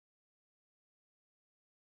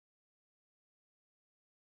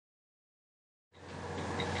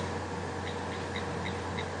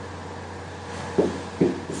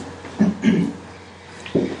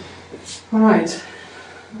All right.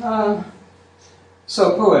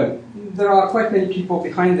 There are quite many people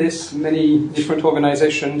behind this, many different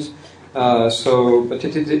organizations. But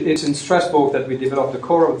it's in Strasbourg that we developed the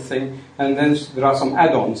core of the thing, and then there are some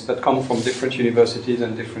add-ons that come from different universities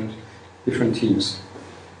and different teams.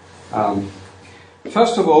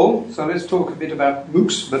 First of all, so let's talk a bit about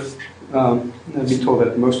MOOCs, but I've been told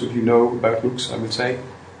that most of you know about MOOCs, I would say.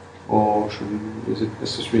 Or is it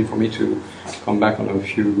necessary for me to come back on a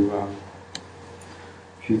few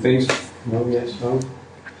things? No, yes,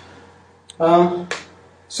 no.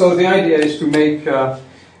 So the idea is to make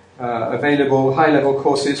available high-level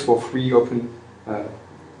courses for free,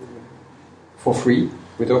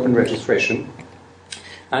 with open registration.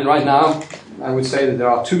 And right now, I would say that there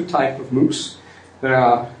are two types of MOOCs. There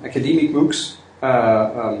are academic MOOCs,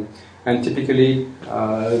 and typically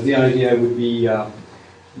the idea would be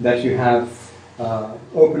that you have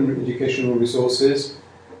open educational resources.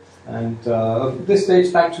 And this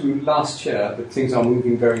dates back to last year, but things are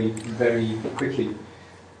moving very, very quickly.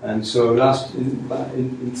 And so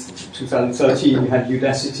in 2013, we had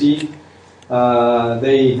Udacity.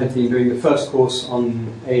 They had been doing the first course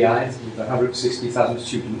on AI with 160,000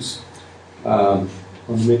 students, of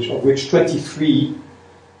which 23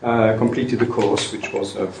 completed the course, which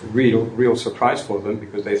was a real surprise for them,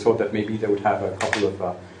 because they thought that maybe they would have a couple of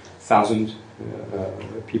thousand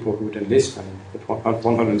people who would enlist, and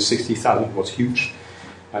 160,000 was huge.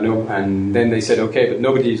 I know, and then they said, okay, but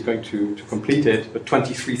nobody is going to complete it, but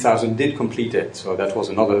 23,000 did complete it, so that was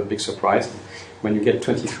another big surprise. When you get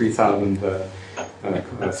 23,000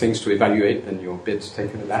 things to evaluate, then your bid's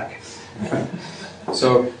taken aback.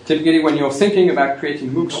 So typically when you're thinking about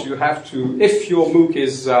creating MOOCs, you have to, if your MOOC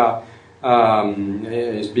is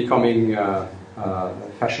becoming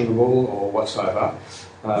fashionable or whatsoever,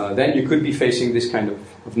 then you could be facing this kind of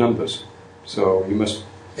numbers. So you must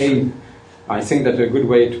aim. I think that a good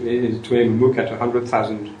way is to aim a MOOC at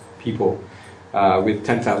 100,000 people, with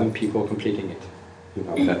 10,000 people completing it. You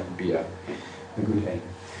know, that would be a good aim.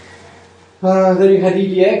 Then you had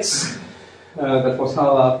EDX, that was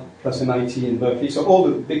Harvard plus MIT and Berkeley. So all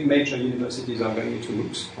the big major universities are going into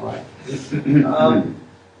MOOCs, all right?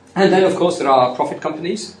 And then, of course, there are profit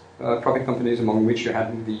companies among which you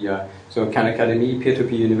had the Khan Academy,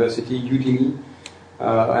 Peer-to-Peer University, Udemy.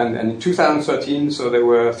 And in 2013, so there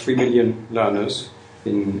were 3 million learners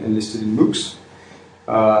enlisted in MOOCs.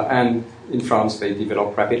 And in France, they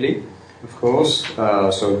developed rapidly, of course.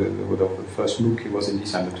 So the first MOOC was in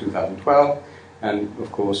December 2012. And,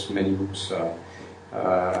 of course, many MOOCs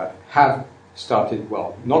have started,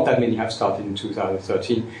 well, not that many have started in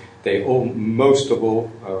 2013. Most of all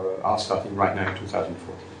are starting right now in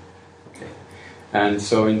 2014. Okay. And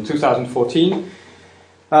so in 2014,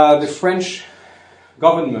 the French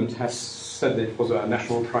government has said that it was a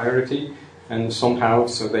national priority, and somehow,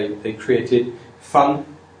 so they created FUN.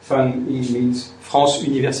 FUN means France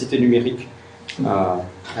Université Numérique.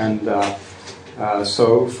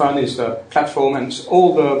 So FUN is the platform, and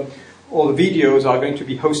all the videos are going to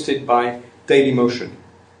be hosted by Dailymotion.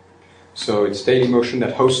 So it's Dailymotion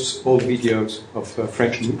that hosts all the videos of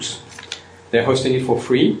French MOOCs. They're hosting it for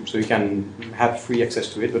free, so you can have free access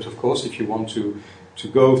to it. But of course, if you want to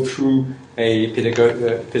go through a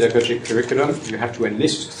pedagogic curriculum, you have to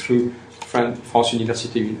enlist through France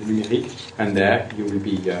Université Numérique, and there you will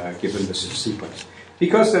be given the sequence.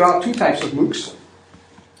 Because there are two types of MOOCs.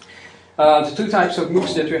 The two types of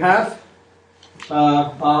MOOCs that you have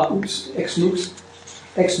are XMOOC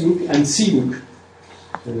and CMOOC.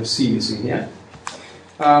 There's a C missing here.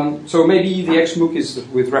 So maybe the XMOOC is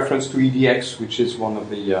with reference to EDX, which is one of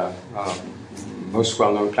the most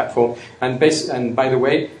well-known platforms. And by the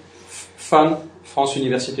way, FUN, France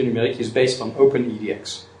Université Numérique, is based on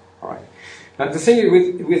OpenEDX. All right. Now the thing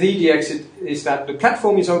with EDX is that the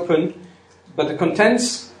platform is open, but the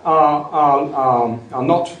contents are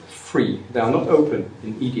not free. They are not open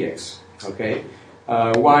in EDX. Okay.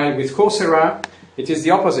 While with Coursera, it is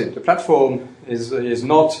the opposite. The platform is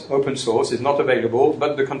not open source, is not available,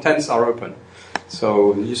 but the contents are open.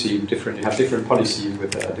 So you see, you have different policies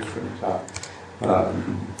with different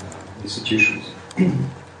institutions.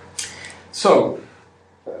 So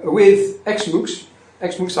with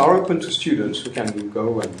XMOOCs are open to students who can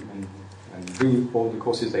go and do all the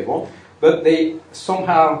courses they want, but they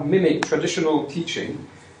somehow mimic traditional teaching,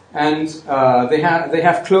 and they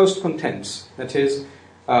have closed contents. That is,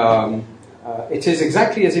 it is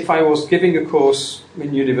exactly as if I was giving a course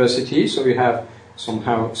in university. So you have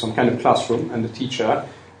somehow some kind of classroom, and the teacher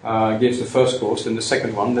gives the first course, then the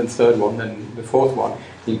second one, then the third one, then the fourth one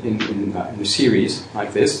in a series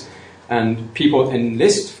like this. And people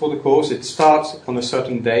enlist for the course. It starts on a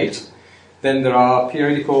certain date, Then there are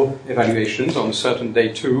periodical evaluations on a certain day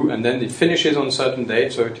too, and then it finishes on a certain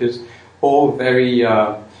date, so it is all very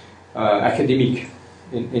academic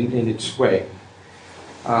in its way.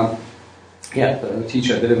 The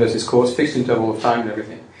teacher delivers his course, fixed interval of time and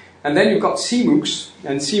everything. And then you've got CMOOCs,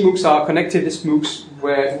 and CMOOCs are connectivist MOOCs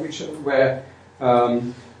where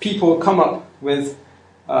people come up with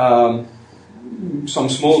some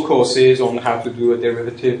small courses on how to do a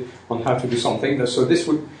derivative, on how to do something. So this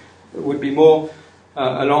would be more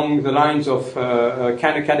along the lines of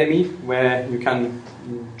Khan Academy, where you can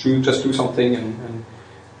just do something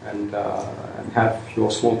and have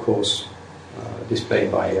your small course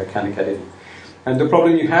displayed by Khan Academy. And the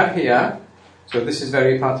problem you have here, so this is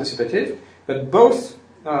very participative, but both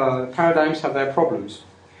paradigms have their problems.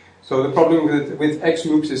 So the problem with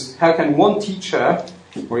XMOOCs is how can one teacher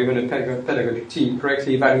or even a pedagogic team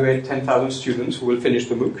correctly evaluate 10,000 students who will finish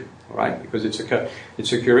the MOOC, all right? Because it's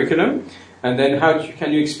a curriculum. And then how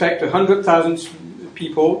can you expect 100,000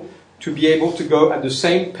 people to be able to go at the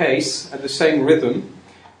same pace, at the same rhythm?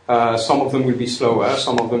 Some of them will be slower,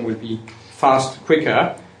 some of them will be fast,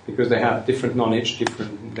 quicker, because they have different knowledge,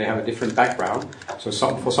 they have a different background. So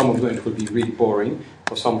for some of them it will be really boring.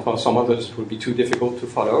 For some others it will be too difficult to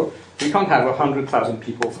follow. We can't have 100,000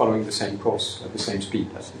 people following the same course at the same speed.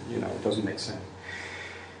 It doesn't make sense.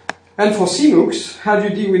 And for CMOOCs, how do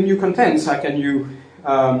you deal with new contents? How can you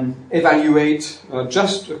evaluate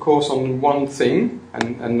just a course on one thing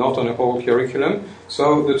and not on a whole curriculum?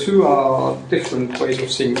 So the two are different ways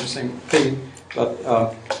of seeing the same thing,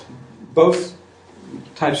 but both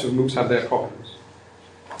types of MOOCs have their problems.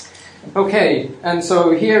 Okay, and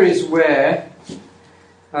so here is where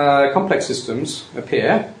complex systems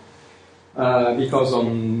appear, because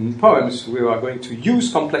on poems we are going to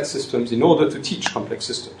use complex systems in order to teach complex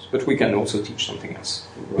systems, but we can also teach something else.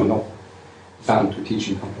 We are not bound to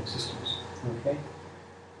teaching complex systems. Okay.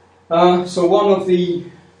 So one of the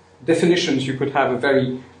definitions, you could have a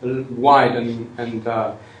very wide and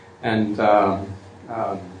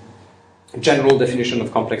general definition of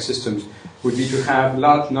complex systems would be to have a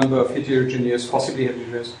large number of heterogeneous, possibly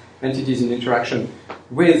heterogeneous entities in interaction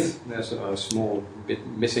with, there's a small bit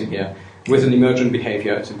missing here, with an emergent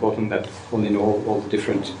behavior. It's important that all in all the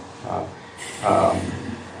different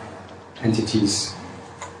entities,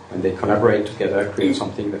 when they collaborate together, create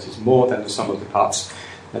something that is more than the sum of the parts.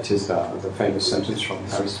 That is the famous sentence from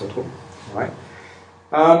Aristotle. All right?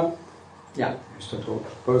 Aristotle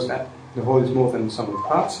proposed that. The whole is more than the sum of the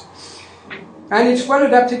parts. And it's well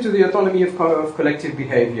adapted to the autonomy of collective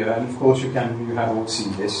behavior. And of course you have all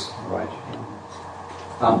seen this, all right?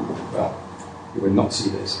 Well, you will not see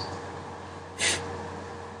this.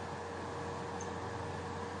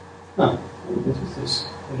 What is this?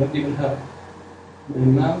 I don't even have my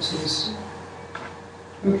mouse.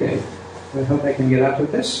 Okay. I hope I can get out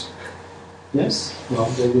of this. Yes? Well,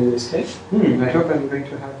 they will escape. I hope I'm going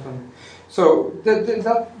to have fun. So,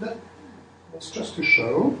 that's just to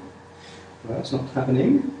show, well, that's not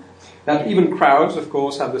happening, that even crowds, of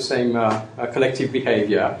course, have the same collective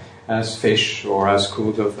behavior as fish or as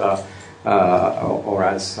schools of, or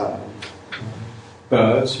as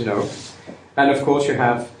birds, And of course you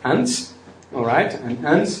have ants, all right? And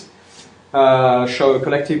ants show a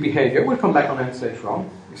collective behavior. We'll come back on ants later on.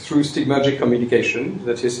 Through stigmergic communication,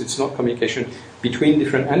 that is, it's not communication between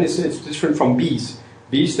different, and it's different from bees.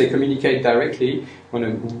 Bees, they communicate directly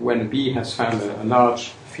when a bee has found a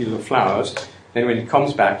large field of flowers. Then when it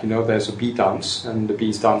comes back, there's a bee dance, and the bee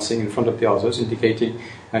is dancing in front of the others, indicating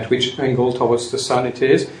at which angle towards the sun it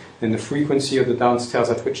is. Then the frequency of the dance tells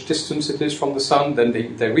at which distance it is from the sun. Then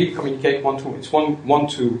they really communicate it's one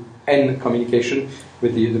to N communication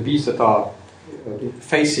with the bees that are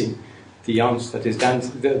facing the ants that is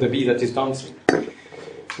the bee that is dancing.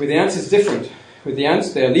 With the ants, it's different. With the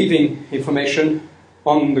ants, they are leaving information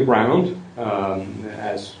on the ground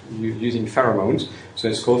as using pheromones. So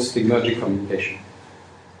it's called stigmergic communication.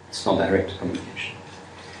 It's not direct communication.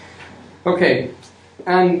 Okay,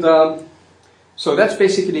 and so that's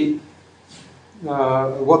basically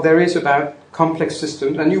what there is about complex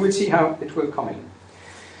systems, and you will see how it will come in.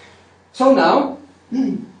 So now,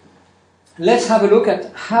 let's have a look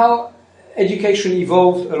at how education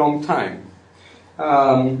evolved a long time.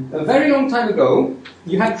 A very long time ago,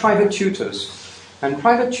 you had private tutors. And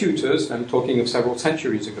private tutors, I'm talking of several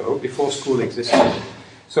centuries ago, before school existed.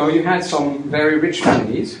 So you had some very rich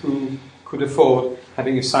families who could afford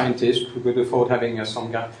having a scientist, who could afford having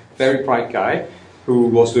some guy, very bright guy, who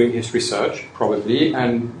was doing his research, probably,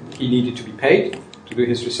 and he needed to be paid to do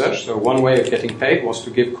his research. So one way of getting paid was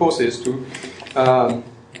to give courses to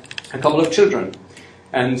a couple of children.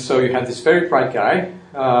 And so you had this very bright guy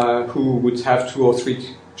who would have 2 or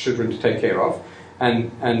 3 children to take care of.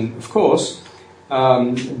 And of course,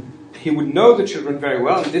 he would know the children very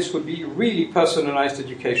well, and this would be really personalized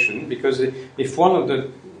education, because if one of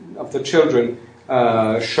the children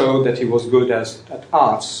showed that he was good at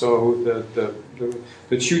arts, so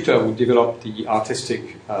the tutor would develop the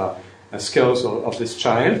artistic skills of this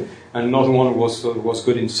child, and another one was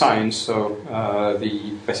good in science, so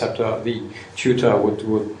the tutor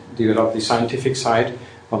would develop the scientific side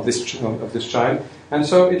of this child, and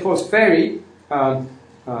so it was very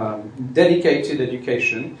dedicated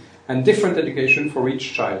education and different education for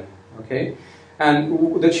each child. Okay,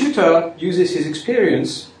 and the tutor uses his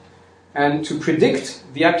experience and to predict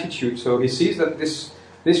the aptitude. So he sees that this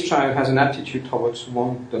child has an aptitude towards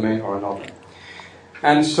one domain or another.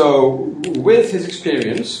 And so with his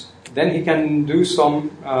experience, then he can do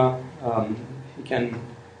some,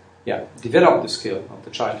 develop the skill of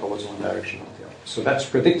the child towards one direction or the other. So that's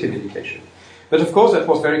predictive education. But of course that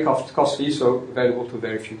was very costly, so available to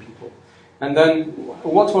very few people. And then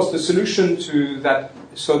what was the solution to that,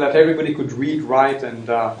 so that everybody could read, write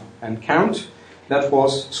and count? That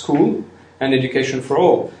was school and education for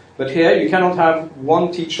all. But here you cannot have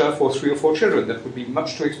one teacher for 3 or 4 children. That would be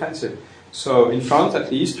much too expensive. So in France, at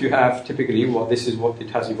least, you have typically, this is what it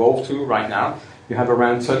has evolved to right now, you have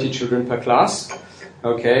around 30 children per class.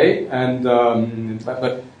 Okay, and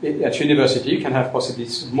but at university you can have possibly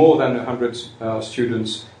more than 100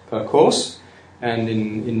 students per course. And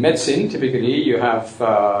in medicine, typically you have,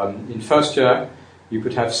 in first year, you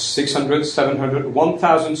could have 600, 700,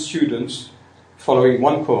 1,000 students following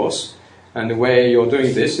one course. And the way you're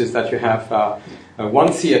doing this is that you have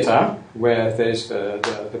one theater where there's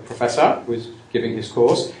the professor who is giving his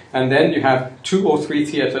course, and then you have 2 or 3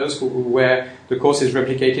 theaters where the course is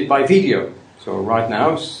replicated by video. So right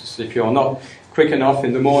now, if you're not quick enough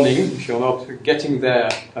in the morning, if you're not getting there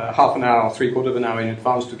half an hour, 3/4 of an hour in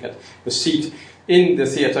advance to get a seat in the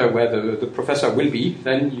theater where the professor will be,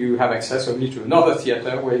 then you have access only to another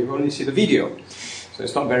theater where you only see the video. So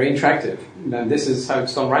it's not very interactive. And this is how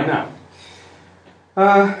it's done right now.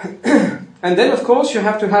 And then, of course, you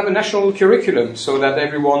have to have a national curriculum so that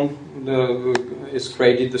everyone is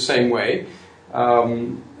graded the same way.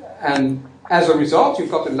 And as a result,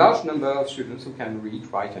 you've got a large number of students who can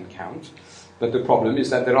read, write, and count. But the problem is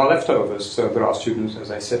that there are leftovers. So there are students, as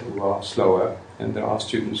I said, who are slower, and there are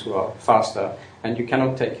students who are faster, and you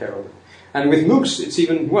cannot take care of them. And with MOOCs, it's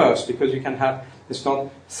even worse, because you can have, it's not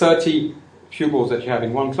 30 pupils that you have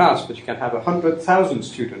in one class, but you can have 100,000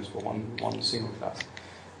 students for one single class.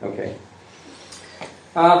 Okay.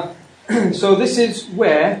 So this is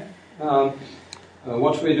where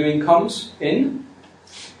what we're doing comes in.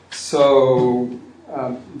 So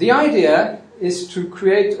the idea is to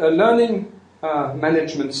create a learning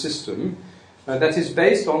management system that is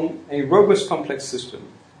based on a robust complex system.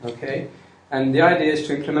 Okay. And the idea is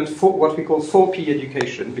to implement what we call 4P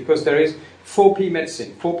education, because there is 4P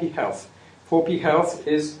medicine, 4P health. 4P health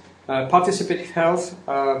is participative health,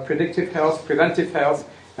 predictive health, preventive health,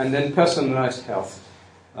 and then personalized health.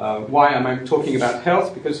 Why am I talking about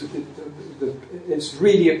health? Because it's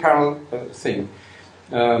really a parallel thing.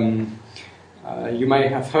 You may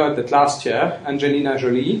have heard that last year Angelina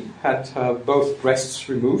Jolie had both breasts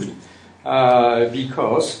removed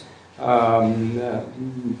because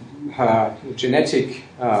her genetic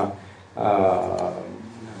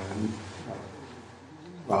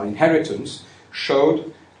inheritance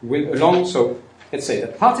showed so let's say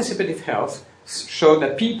that participative health showed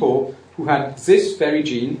that people who had this very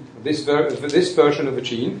gene, this version of a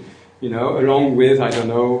gene, along with,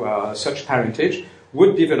 such parentage,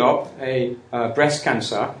 would develop a breast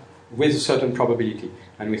cancer with a certain probability.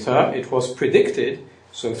 And with her, it was predicted,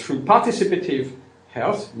 so through participative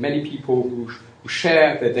health, many people who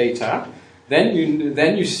share the data, then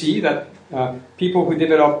you see that people who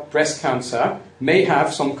develop breast cancer may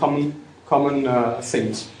have some common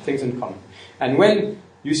things in common. And when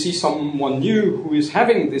you see someone new who is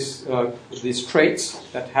having these traits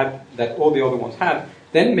that all the other ones had,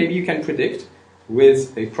 then maybe you can predict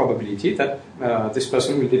with a probability that this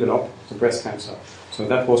person will develop the breast cancer. So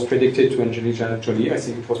that was predicted to Angelina Jolie. I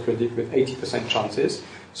think it was predicted with 80% chances.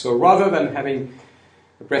 So rather than having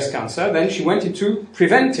a breast cancer, then she went into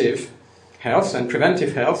preventive health, and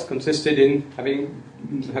preventive health consisted in having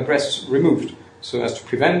her breasts removed so as to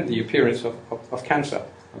prevent the appearance of cancer.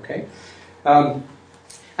 Okay.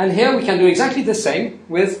 And here we can do exactly the same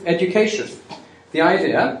with education. The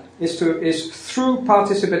idea is through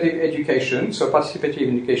participative education. So participative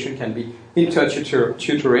education can be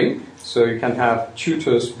inter-tutoring, so you can have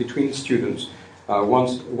tutors between students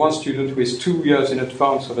one student who is 2 years in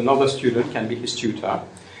advance of another student can be his tutor.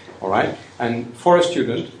 All right, and for a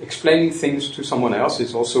student, explaining things to someone else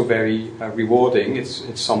is also very rewarding.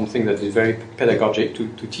 It's something that is very pedagogic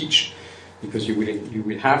to teach, because you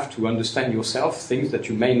will have to understand yourself things that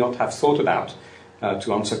you may not have thought about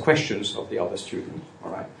to answer questions of the other student.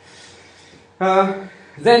 All right.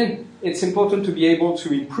 Then it's important to be able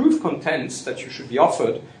to improve contents that you should be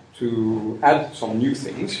offered, to add some new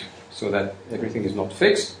things so that everything is not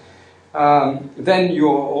fixed. Then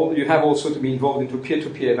you have also to be involved into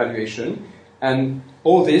peer-to-peer evaluation, and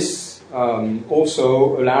all this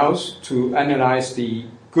also allows to analyze the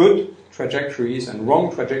good trajectories and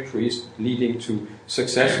wrong trajectories leading to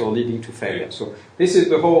success or leading to failure. So this is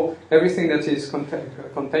the whole, everything that is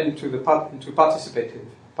contained into participative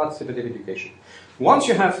education. Once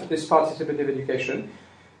you have this participative education,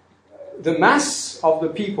 the mass of the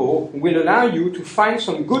people will allow you to find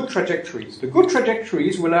some good trajectories. The good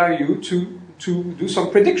trajectories will allow you to do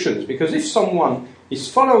some predictions, because if someone is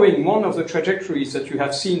following one of the trajectories that you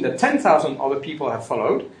have seen that 10,000 other people have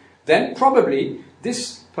followed, then probably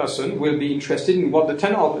this person will be interested in what the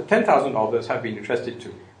 10,000 others have been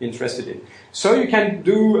interested in. So you can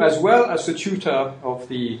do as well as the tutor of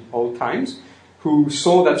the old times, who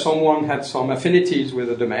saw that someone had some affinities with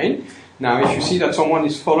a domain. Now, if you see that someone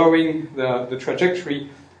is following the trajectory,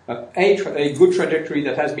 a good trajectory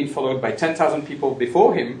that has been followed by 10,000 people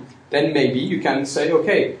before him, then maybe you can say,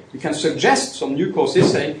 okay, you can suggest some new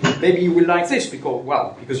courses, saying maybe you will like this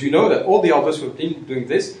because you know that all the others who have been doing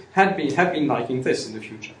this have been liking this in the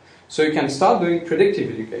future. So you can start doing predictive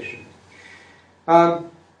education. And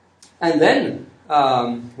then,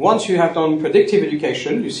 once you have done predictive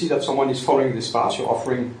education, you see that someone is following this path, you're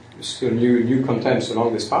offering new contents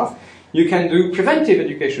along this path. You can do preventive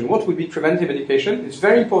education. What would be preventive education? It's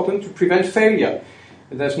very important to prevent failure.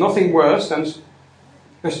 There's nothing worse than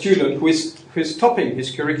a student who is stopping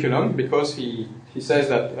his curriculum because he says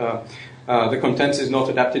that the content is not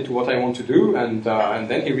adapted to what I want to do, and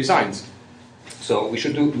then he resigns. So we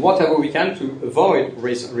should do whatever we can to avoid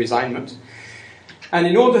resignment. And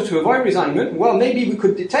in order to avoid resignment, well, maybe we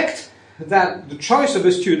could detect that the choice of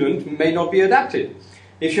a student may not be adapted.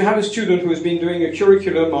 If you have a student who has been doing a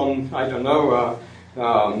curriculum on, I don't know,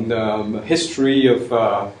 the history of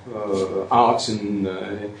arts in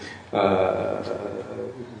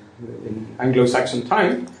Anglo-Saxon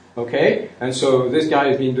time, okay, and so this guy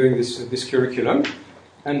has been doing this curriculum,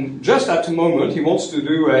 and just at the moment he wants to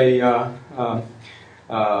do an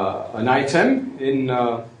item in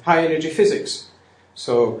high energy physics.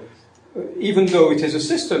 So even though it is a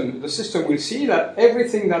system, the system will see that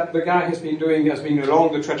everything that the guy has been doing has been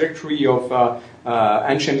along the trajectory of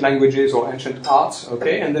ancient languages or ancient arts,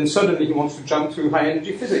 okay, and then suddenly he wants to jump to high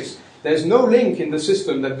energy physics. There's no link in the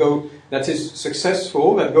system that is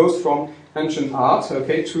successful, that goes from ancient art,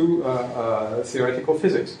 okay, to theoretical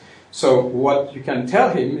physics. So what you can tell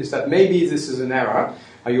him is that maybe this is an error.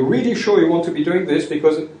 Are you really sure you want to be doing this?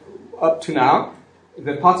 Because up to now,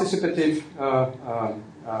 the participative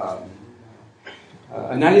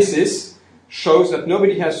analysis shows that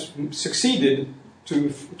nobody has succeeded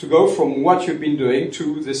to go from what you've been doing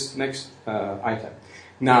to this next item.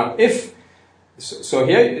 Now, so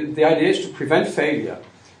here the idea is to prevent failure.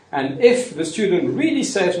 And if the student really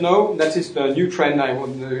says, no, that is the new trend I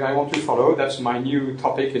want to follow, that's my new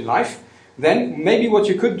topic in life, then maybe what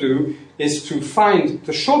you could do is to find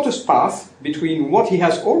the shortest path between what he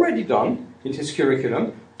has already done in his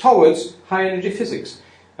curriculum towards high energy physics.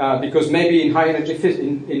 Because maybe in high energy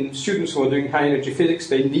in students who are doing high energy physics,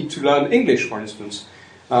 they need to learn English, for instance.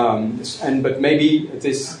 But maybe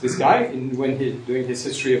this guy, when he's doing his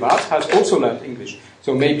history of art, has also learned English.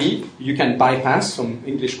 So maybe you can bypass some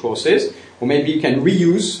English courses, or maybe you can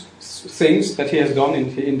reuse things that he has done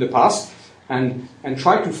in the past, and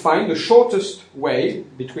try to find the shortest way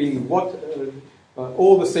between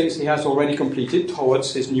all the things he has already completed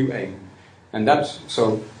towards his new aim. And that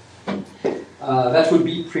would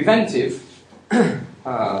be preventive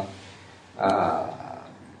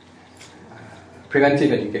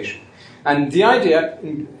preventive education. And the idea,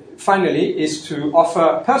 finally, is to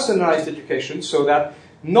offer personalized education so that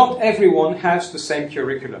not everyone has the same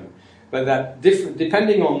curriculum, but that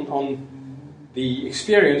depending on the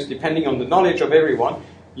experience, depending on the knowledge of everyone,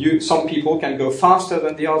 some people can go faster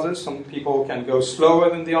than the others, some people can go slower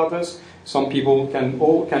than the others, some people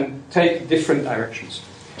can take different directions.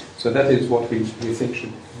 So that is what we think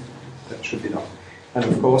should be done. And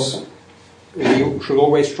of course, we should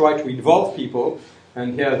always try to involve people.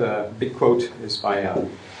 And here the big quote is by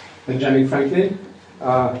Benjamin Franklin.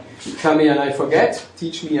 Tell me and I forget,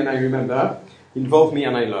 teach me and I remember, involve me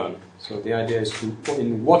and I learn. So the idea is to,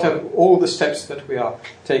 in whatever, all the steps that we are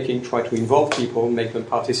taking, try to involve people, make them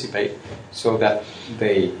participate, so that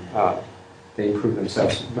they improve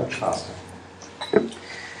themselves much faster.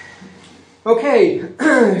 Okay,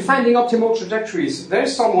 finding optimal trajectories.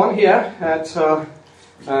 There's someone here at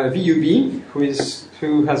VUB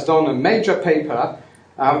who has done a major paper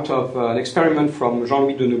out of an experiment from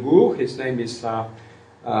Jean-Louis de Neubourg. His name is Bernard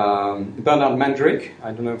Mandryk.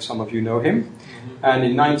 I don't know if some of you know him. Mm-hmm. And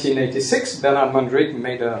in 1986, Bernard Mandryk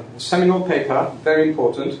made a seminal paper, very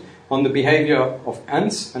important, on the behavior of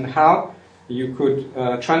ants and how you could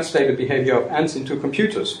translate the behavior of ants into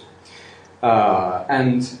computers.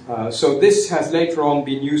 So this has later on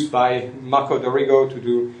been used by Marco Dorigo to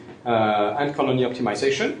do ant colony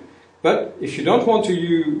optimization. But if you don't want to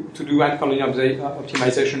do ant colony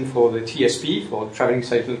optimization for the TSP, for the traveling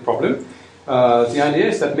salesman problem, the idea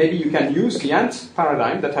is that maybe you can use the ant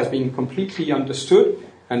paradigm that has been completely understood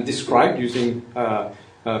and described using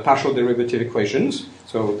partial derivative equations.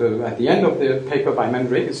 So at the end of the paper by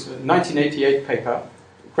Mandryk, it's a 1988 paper,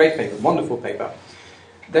 great paper, wonderful paper.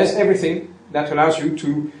 There's everything that allows you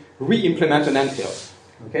to re-implement an anthill.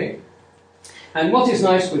 Okay? And what is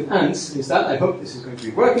nice with ants is that, I hope this is going to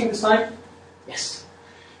be working this time. Yes.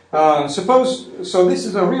 So this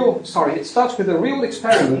is it starts with a real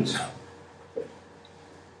experiment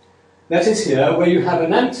that is here, where you have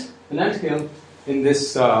an anthill in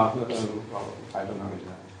this, I don't know,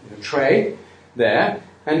 in a tray there.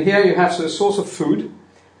 And here you have the source of food.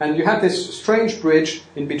 And you have this strange bridge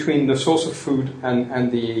in between the source of food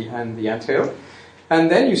and the anthill. And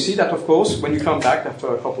then you see that, of course, when you come back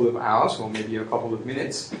after a couple of hours or maybe a couple of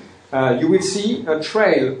minutes, you will see a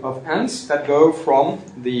trail of ants that go from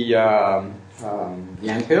the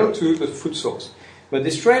anthill to the food source. But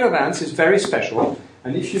this trail of ants is very special.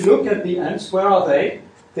 And if you look at the ants, where are they?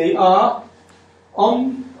 They are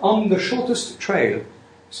on the shortest trail.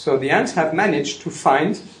 So the ants have managed to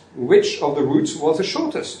find which of the routes was the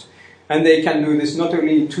shortest. And they can do this not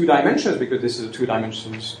only in 2 dimensions, because this is a 2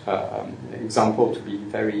 dimensions example to be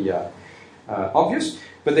very obvious,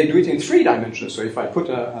 but they do it in 3 dimensions. So if I put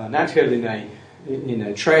an anthill in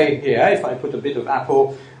a tray here, if I put a bit of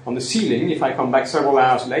apple on the ceiling, if I come back several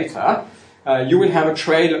hours later, you will have a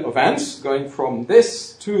trail of ants going from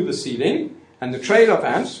this to the ceiling, and the trail of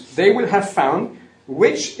ants, they will have found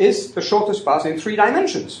which is the shortest path in 3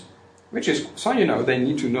 dimensions. Which is, so they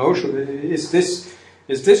need to know, is this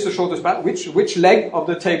the shortest path? Which leg of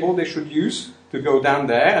the table they should use to go down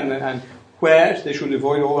there, and where they should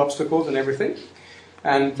avoid all obstacles and everything.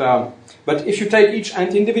 And but if you take each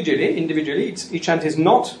ant individually, each ant is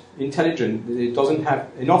not intelligent. It doesn't have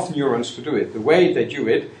enough neurons to do it. The way they do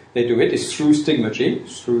it is through stigmergy,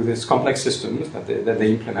 through this complex systems that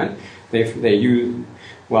they implement. They use.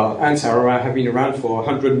 Well, ants have been around for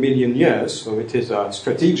 100 million years, so it is a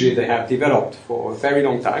strategy they have developed for a very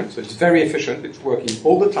long time. So it's very efficient. It's working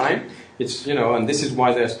all the time. It's and this is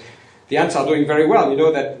why the ants are doing very well. You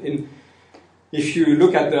know that if you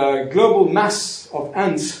look at the global mass of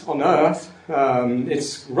ants on Earth,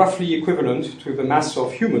 it's roughly equivalent to the mass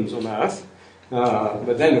of humans on Earth.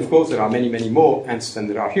 But then, of course, there are many, many more ants than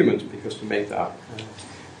there are humans, because to make that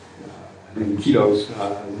in kilos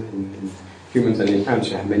in humans and in ants,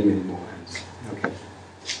 you have many, many more ants. Okay.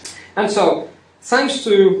 And so, thanks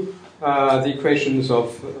to the equations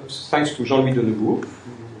thanks to Jean-Louis de Neubourg,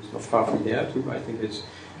 who's not far from here too, I think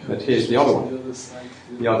but here's the other one.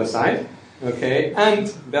 The other side. Okay.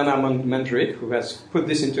 And Bernard Mandryk, who has put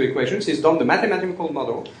this into equations, he's done the mathematical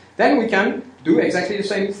model. Then we can do exactly the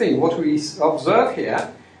same thing. What we observe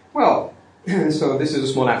here, well, so this is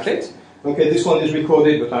a small applet. Okay, this one is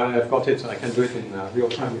recorded, but I've got it, so I can do it in real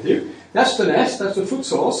time with you. That's the nest, that's the food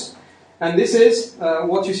source, and this is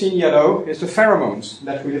what you see in yellow is the pheromones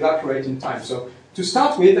that will evaporate in time. So to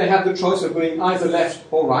start with, they have the choice of going either left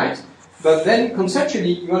or right, but then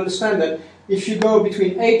conceptually you understand that if you go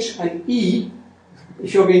between H and E,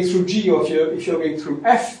 if you're going through G or if you're going through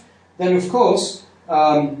F, then of course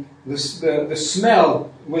the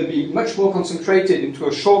smell will be much more concentrated into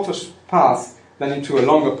a shorter path than into a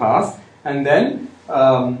longer path. And then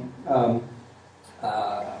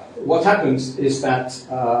what happens is that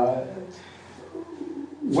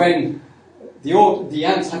when the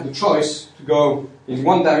ants have the choice to go in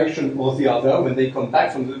one direction or the other, when they come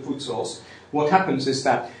back from the food source, what happens is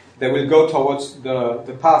that they will go towards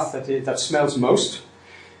the path that smells most,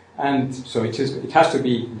 and so it has to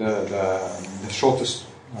be the shortest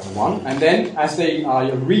one. And then, as they are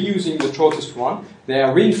reusing the shortest one, they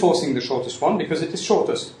are reinforcing the shortest one because it is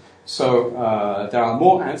shortest. So there are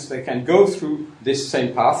more ants that can go through this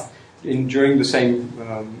same path than during the same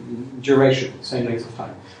duration, same length of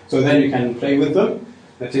time. So then you can play with them.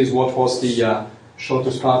 That is what was the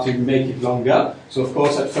shortest path, you make it longer. So of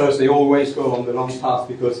course at first they always go on the long path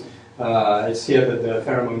because it's here that the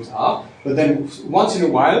pheromones are. But then once in a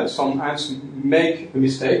while some ants make a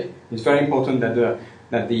mistake. It's very important that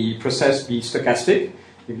the process be stochastic.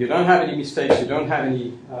 If you don't have any mistakes, you don't have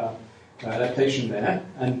any adaptation there.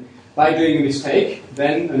 And by doing a mistake,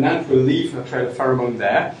 then an ant will leave a trail of pheromone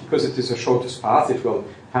there. Because it is the shortest path, it will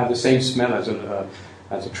have the same smell as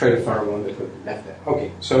a trail of pheromone that will be left there.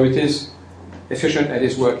 Okay, so it is efficient and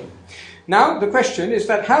is working. Now the question is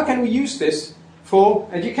that how can we use this for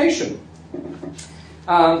education?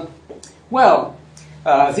 The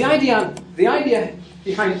idea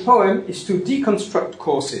behind POEM is to deconstruct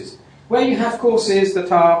courses. Where you have courses that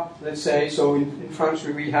are, let's say, so in France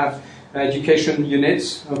we have education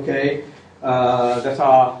units, okay, that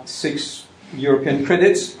are 6 European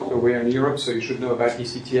credits. So we're in Europe, so you should know about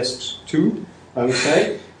ECTS 2, I would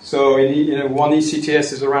say. So one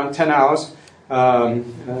ECTS is around 10 hours, 10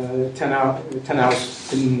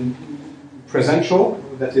 hours in presential,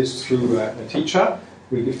 that is through a teacher.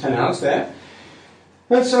 We give 10 hours there.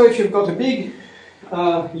 And so if you've got a big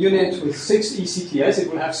unit with 6 ECTS, it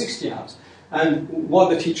will have 60 hours. And what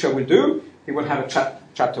the teacher will do, he will have a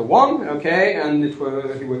chapter 1, okay, and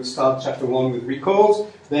he would start chapter 1 with recalls,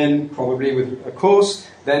 then probably with a course,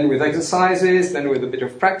 then with exercises, then with a bit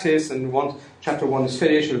of practice, and once chapter 1 is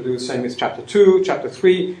finished, he'll do the same with chapter 2, chapter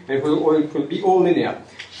 3, and it will be all linear.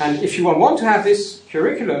 And if you want to have this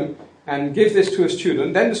curriculum and give this to a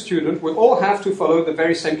student, then the student will all have to follow the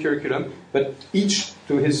very same curriculum, but each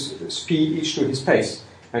to his speed, each to his pace.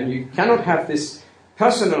 And you cannot have this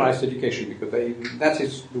personalized education because that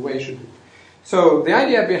is the way it should be. So the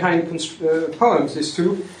idea behind POEMs is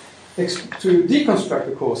to deconstruct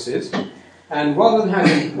the courses, and rather than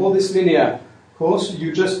having all this linear course,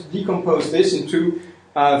 you just decompose this into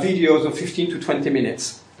videos of 15 to 20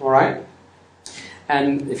 minutes, all right?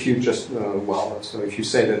 And if you just, so if you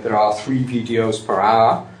say that there are 3 videos per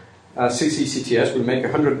hour, 6 ECTS will make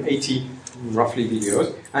 180 roughly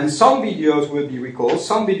videos, and some videos will be recalls,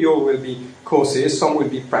 some videos will be courses, some will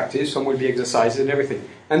be practice, some will be exercises and everything.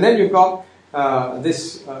 And then you've got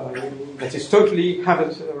this that is totally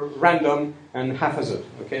random and haphazard,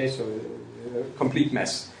 okay, so complete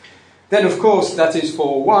mess. Then of course that is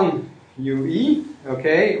for 1 UE,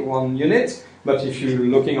 okay, 1 unit, but if you're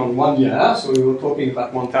looking on 1 year, so we were talking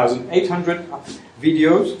about 1,800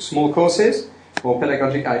 videos, small courses, or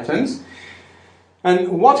pedagogic items. And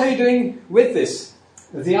what are you doing with this?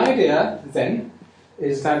 The idea then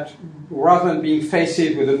is that rather than being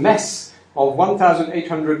faced with a mess of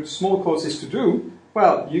 1,800 small courses to do,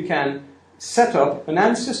 well, you can set up an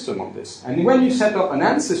AND system on this. And when you set up an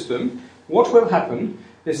AND system, what will happen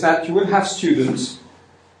is that you will have students,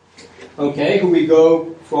 okay, who will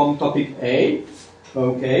go from topic A,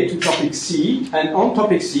 okay, to topic C, and on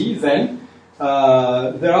topic C, then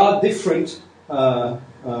there are different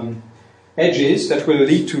edges that will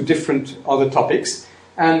lead to different other topics.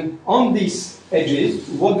 And on these edges,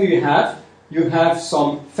 what do you have? You have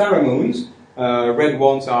some pheromones. Red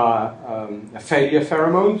ones are failure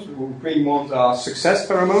pheromones. Green ones are success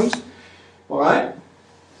pheromones. All right?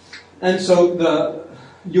 And so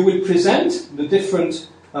you will present the different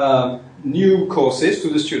new courses to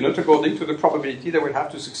the student according to the probability they will have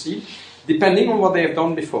to succeed, depending on what they have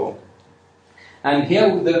done before. And here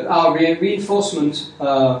our reinforcement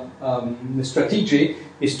strategy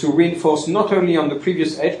is to reinforce not only on the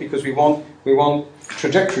previous edge, because we want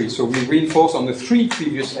trajectory, so we reinforce on the 3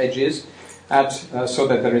 previous edges so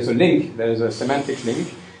that there is a link, there is a semantic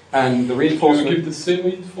link, and the reinforcement... Do you give the same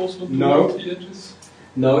reinforcement to the edges?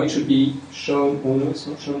 No, it should be shown, oh no, it's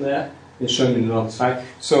not shown there, it's shown in another slide.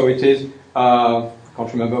 So it is, I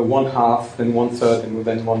can't remember, 1/2, then 1/3, and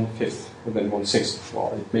then 1/5, and then 1/6.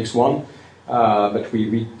 Well, it makes 1. But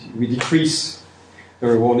we decrease the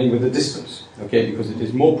rewarding with the distance, okay, because it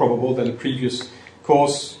is more probable that the previous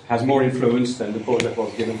course has more influence than the course that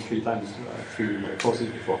was given 3 courses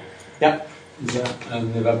before. Yeah? Is that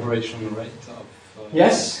an evaporation rate of...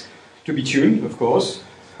 Yes, to be tuned, of course,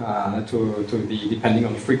 to be depending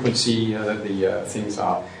on the frequency that the things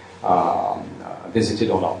are visited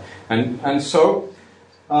or not. And so,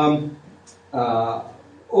 all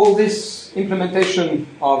this implementation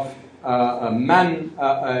of an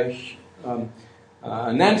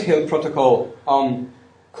anthill protocol on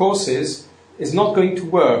courses is not going to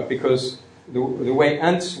work because the way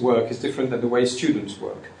ants work is different than the way students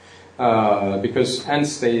work. Because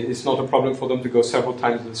ants, it's not a problem for them to go several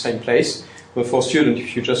times to the same place, but for students,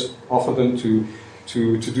 if you just offer them to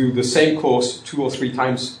to do the same course 2 or 3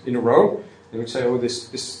 times in a row, they would say, oh, this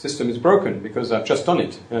system is broken because I've just done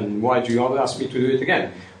it, and why do you ask me to do it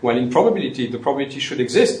again? Well, in probability, the probability should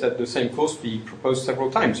exist that the same course be proposed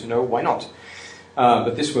several times, why not?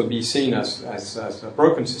 But this will be seen as a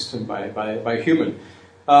broken system by a human.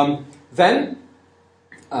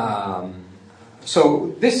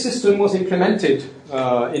 So this system was implemented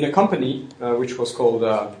in a company which was called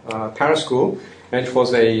Paraschool, and it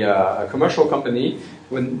was a commercial company.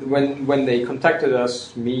 When they contacted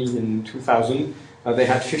us, me in 2000, they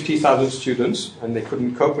had 50,000 students and they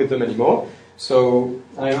couldn't cope with them anymore. So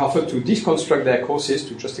I offered to deconstruct their courses,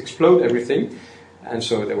 to just explode everything. And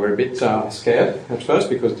so they were a bit scared at first,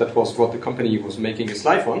 because that was what the company was making its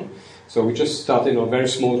life on. So we just started on a very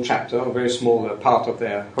small chapter, a very small part of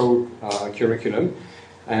their whole curriculum.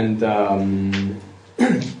 And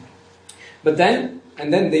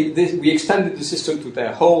we extended the system to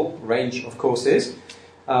their whole range of courses.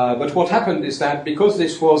 But what happened is that because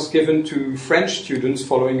this was given to French students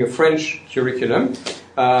following a French curriculum,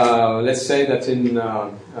 let's say that in,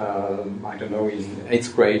 I don't know, in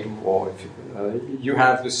 8th grade, or you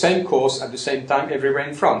have the same course at the same time everywhere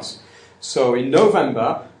in France. So in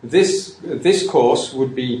November, this course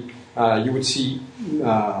would be, you would see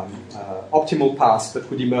optimal paths that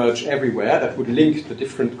would emerge everywhere, that would link the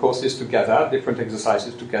different courses together, different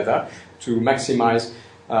exercises together, to maximize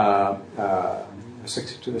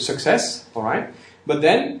to the success, all right? But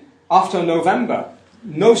then, after November,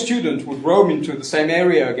 no student would roam into the same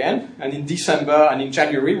area again, and in December and in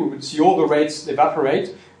January we would see all the rates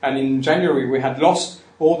evaporate, and in January we had lost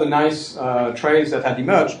all the nice trails that had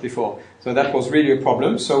emerged before. So that was really a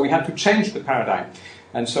problem, so we had to change the paradigm.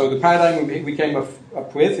 And so the paradigm we came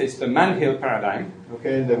up with is the Man-Hill paradigm.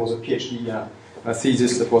 Okay, there was a PhD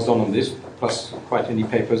thesis that was done on this, plus quite many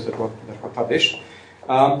papers that were published.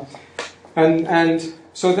 And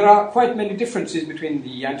so there are quite many differences between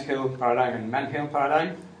the Ant-Hill paradigm and Man-Hill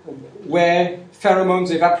paradigm, where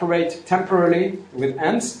pheromones evaporate temporarily with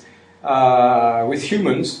ants. With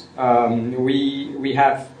humans, we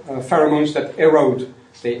have pheromones that erode.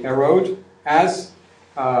 They erode as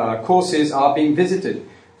courses are being visited.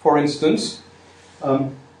 For instance,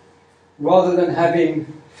 rather than having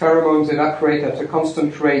pheromones evaporate at a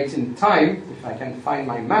constant rate in time, if I can find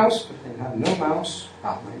my mouse, but I have no mouse.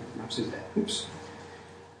 My mouse is there. Oops.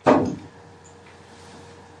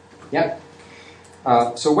 Yeah.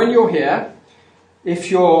 So when you're here, if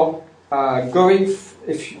you're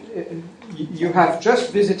if you have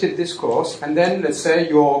just visited this course, and then let's say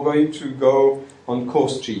you're going to go on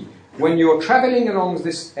course G. When you're traveling along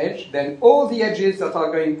this edge, then all the edges that are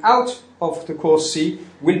going out of the course C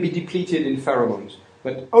will be depleted in pheromones.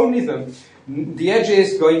 But only them. The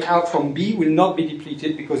edges going out from B will not be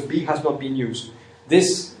depleted because B has not been used.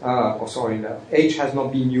 This, H has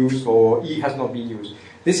not been used, or E has not been used.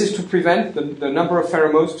 This is to prevent the number of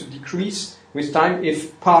pheromones to decrease with time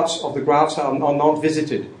if parts of the graphs are not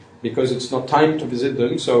visited, because it's not time to visit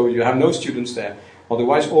them, so you have no students there.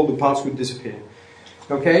 Otherwise, all the parts would disappear.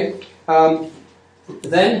 Okay.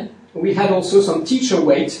 Then we had also some teacher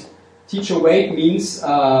weight. Teacher weight means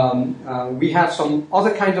we have some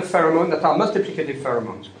other kind of pheromone that are multiplicative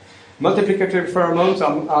pheromones. Multiplicative pheromones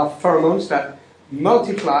are pheromones that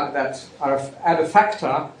multiply, that are add a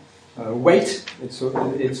factor weight.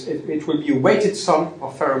 It will be a weighted sum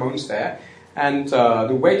of pheromones there, and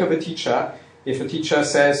the weight of a teacher. If a teacher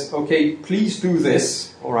says, "Okay, please do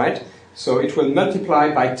this," all right, so it will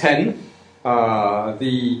multiply by 10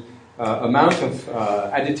 the amount of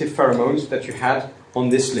additive pheromones that you had on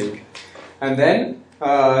this link. And then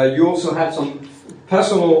you also have some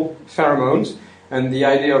personal pheromones, and the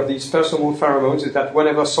idea of these personal pheromones is that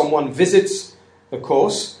whenever someone visits a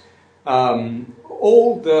course,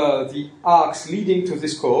 all the arcs leading to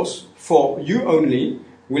this course, for you only,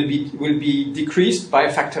 will be decreased by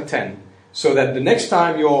a factor 10. So that the next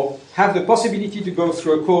time you have the possibility to go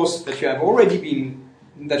through a course that you have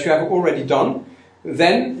already done,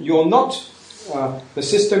 then you're not, the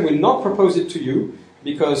system will not propose it to you,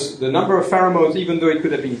 because the number of pheromones, even though it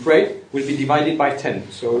could have been great, will be divided by 10.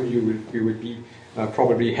 So you will be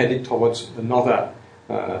probably headed towards another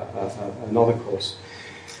course.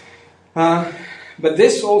 But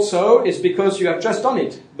this also is because you have just done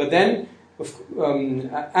it. But then,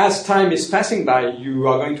 as time is passing by, you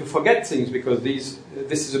are going to forget things, because this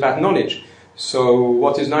is about knowledge. So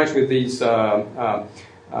what is nice with these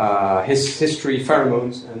history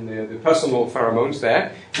pheromones and the personal pheromones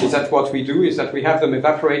there is that what we do is that we have them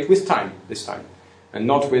evaporate with time this time, and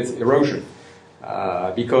not with erosion,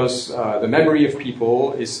 because the memory of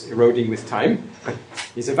people is eroding with time,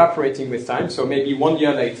 is evaporating with time. So maybe 1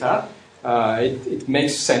 year later, it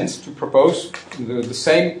makes sense to propose the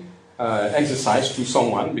same exercise to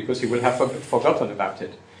someone because he will have forgotten about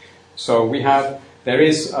it. So there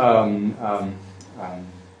is a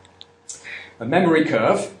memory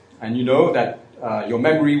curve, and you know that your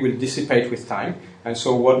memory will dissipate with time. And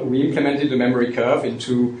so we implemented the memory curve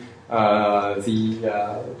into the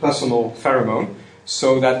personal pheromone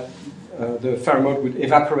so that the pheromone would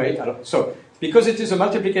evaporate. So because it is a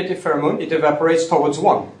multiplicative pheromone, it evaporates towards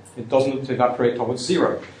 1. It doesn't evaporate towards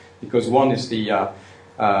 0, because 1 is the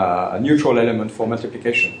neutral element for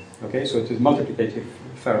multiplication. Okay, so it is multiplicative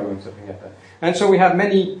pheromones that we have there. And so we have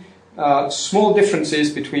many small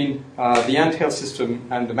differences between the anthill system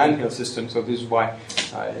and the manhill system. So this is why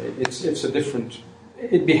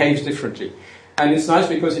it behaves differently. And it's nice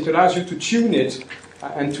because it allows you to tune it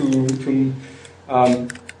and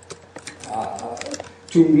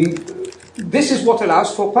this is what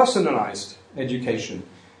allows for personalized education,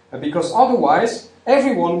 because otherwise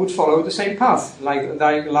everyone would follow the same path, like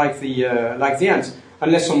the ants,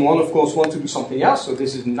 unless someone, of course, wants to do something else. So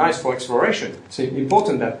this is nice for exploration. It's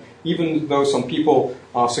important that even though some people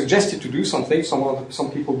are suggested to do something, some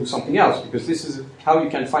people do something else, because this is how you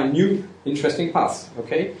can find new, interesting paths.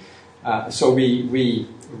 Okay, so we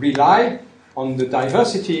rely on the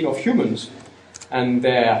diversity of humans and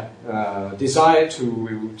their desire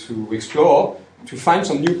to explore, to find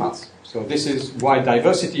some new paths. So this is why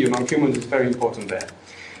diversity among humans is very important there.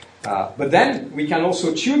 But then we can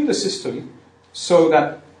also tune the system so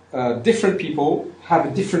that different people have a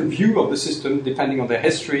different view of the system depending on their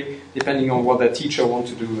history, depending on what their teacher wants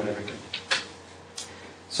to do and everything.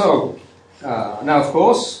 So now, of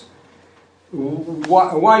course,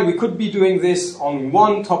 why we could be doing this on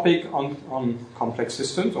one topic on complex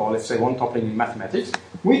systems, or let's say one topic in mathematics,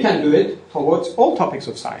 we can do it towards all topics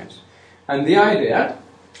of science. And the idea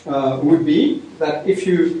would be that if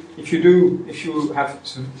you have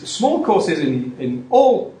small courses in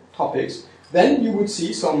all topics, then you would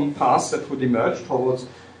see some paths that would emerge towards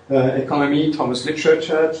economy, towards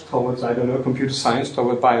literature, towards, I don't know, computer science,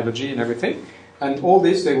 towards biology and everything. And all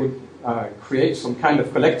this, they would create some kind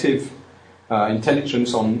of collective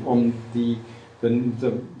intelligence on the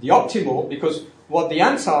optimal, because what the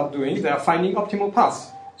ants are doing, they are finding optimal paths.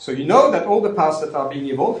 So you know that all the paths that are being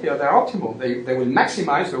evolved here, they are optimal. They will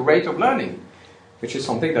maximize the rate of learning, which is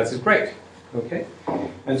something that is great. Okay,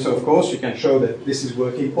 and so of course you can show that this is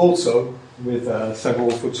working also with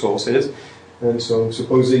several food sources. And so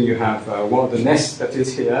supposing you have the nest that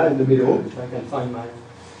is here in the middle, if I can find my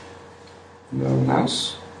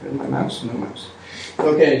mouse. Where's my mouse? No mouse.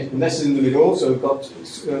 Okay, the nest is in the middle, so we've got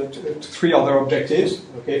 3 other objectives.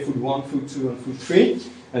 Okay, food 1, food 2, and food 3.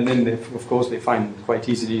 And then, of course, they find quite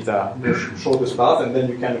easily the shortest path, and then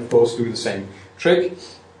you can, of course, do the same trick.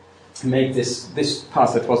 Make this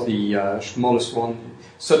path that was the smallest one.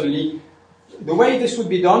 Suddenly, the way this would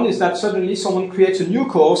be done is that suddenly someone creates a new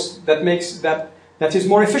course that makes that is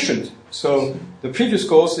more efficient. So the previous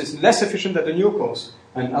course is less efficient than the new course.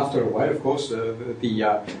 And after a while, of course,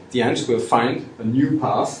 the ants will find a new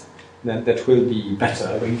path that will be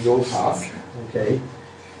better than the old path. Okay,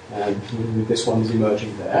 and this one is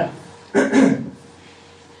emerging there, and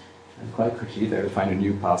quite quickly they will find a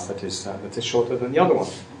new path that is shorter than the other one.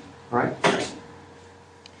 Right?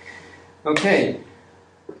 Okay.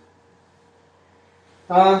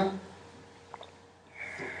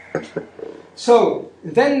 So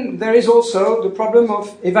then there is also the problem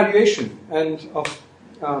of evaluation and of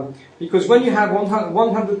because when you have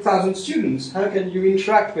 100,000 students, how can you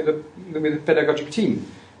interact with a pedagogic team?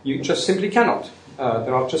 You just simply cannot.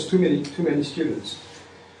 There are just too many students.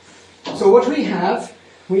 So what we have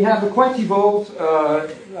a quite evolved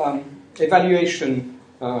evaluation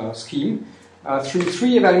scheme through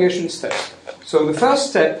 3 evaluation steps. So the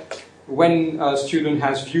first step, when a student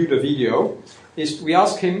has viewed a video, is we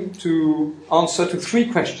ask him to answer to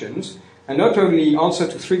 3 questions. And not only answer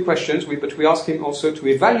to 3 questions, but we ask him also to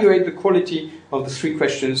evaluate the quality of the 3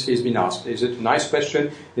 questions he's been asked. Is it a nice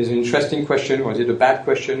question? Is it an interesting question? Or is it a bad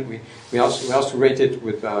question? We also rate it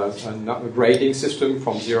with a grading system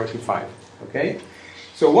from 0 to 5. Okay?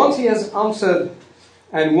 So once he has answered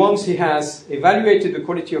and once he has evaluated the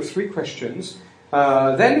quality of 3 questions,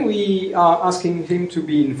 then we are asking him to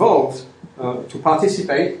be involved, to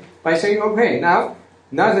participate, by saying, okay, now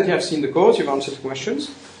that you have seen the course, you've answered the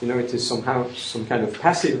questions, you know it is somehow some kind of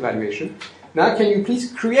passive evaluation. Now can you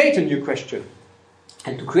please create a new question?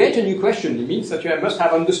 And to create a new question, it means that you must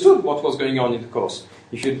have understood what was going on in the course.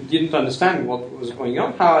 If you didn't understand what was going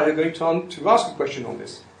on, how are you going to ask a question on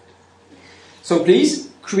this? So please,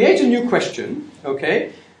 create a new question,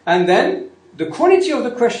 okay? And then the quality of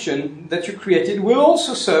the question that you created will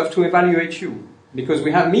also serve to evaluate you, because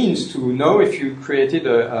we have means to know if you created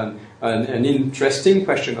an interesting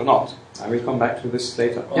question or not. I will come back to this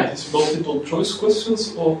later. Are these multiple choice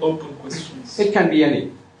questions or open questions? It can be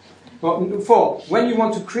any. Well, for when you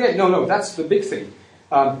want to create, no, that's the big thing.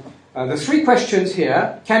 The 3 questions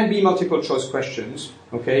here can be multiple choice questions,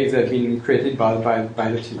 okay, if they've been created by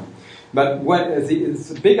the team. But what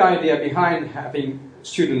the big idea behind having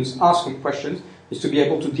students ask them questions is to be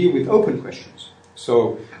able to deal with open questions.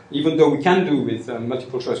 So even though we can do with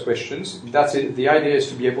multiple choice questions, that's it. The idea is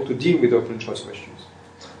to be able to deal with open choice questions.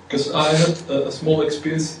 Because I had a small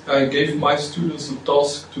experience, I gave my students a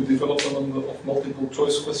task to develop a number of multiple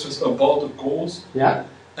choice questions about the goals. Yeah.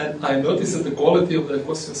 And I noticed that the quality of their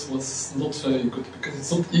questions was not very good, because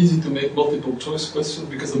it's not easy to make multiple choice questions,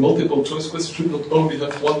 because a multiple choice question should not only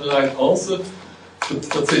have one right answer,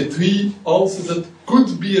 but let's say 3 answers that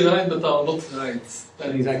could be right but are not right.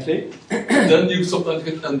 And exactly. Then you sometimes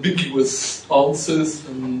get ambiguous answers,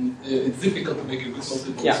 and it's difficult to make a good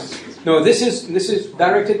multiple choice question. No, this is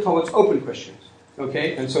directed towards open questions.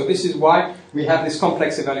 Okay, and so this is why we have this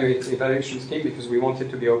complex evaluation scheme, because we want it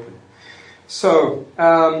to be open. So,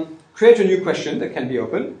 create a new question that can be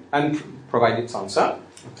open and provide its answer.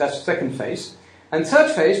 That's the second phase. And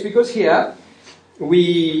third phase, because here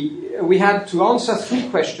we had to answer 3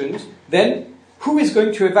 questions, then who is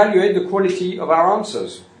going to evaluate the quality of our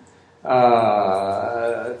answers?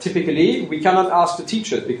 Typically, we cannot ask the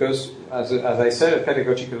teachers, because, as I said, a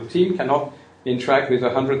pedagogical team cannot interact with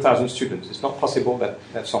 100,000 students. It's not possible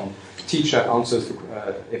that some teacher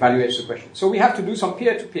evaluates the question. So we have to do some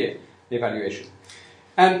peer-to-peer evaluation.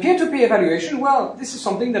 And peer-to-peer evaluation, well, this is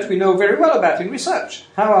something that we know very well about in research.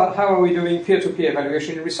 How are we doing peer-to-peer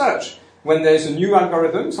evaluation in research? When there's a new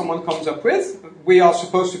algorithm someone comes up with, we are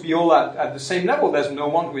supposed to be all at the same level. There's no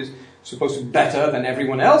one who is supposed to be better than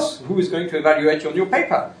everyone else. Who is going to evaluate your new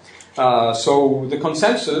paper? So the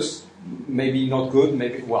consensus, maybe not good,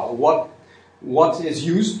 maybe, well, what is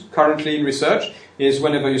used currently in research is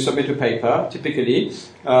whenever you submit a paper, typically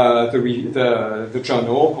the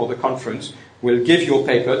journal or the conference will give your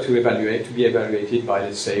paper to be evaluated by,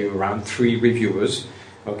 let's say, around 3 reviewers.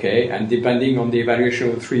 Okay, and depending on the evaluation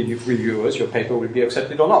of the 3 reviewers, your paper will be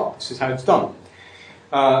accepted or not. This is how it's done.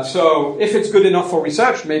 So if it's good enough for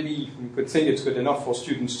research, maybe you could think it's good enough for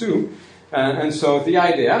students too. And so the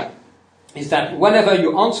idea is that whenever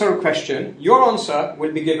you answer a question, your answer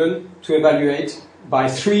will be given to evaluate by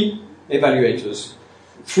 3 evaluators,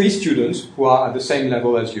 3 students who are at the same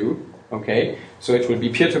level as you. Okay, so it will be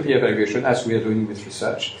peer-to-peer evaluation, as we are doing with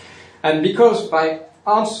research. And because by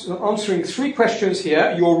answering 3 questions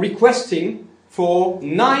here, you're requesting for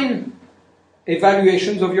 9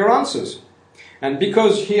 evaluations of your answers. And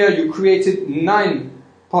because here you created 9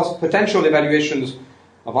 potential evaluations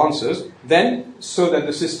of answers, then, so that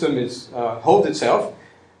the system holds itself,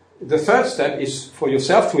 the third step is for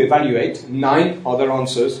yourself to evaluate 9 other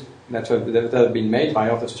answers that have been made by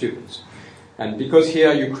other students. And because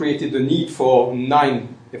here you created the need for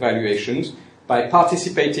 9 evaluations, by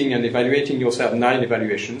participating and evaluating yourself 9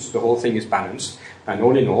 evaluations, the whole thing is balanced. And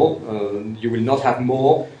all in all, you will not have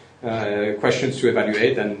more questions to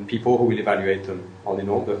evaluate than people who will evaluate them. All in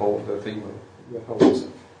all, the thing will hold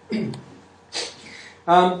itself.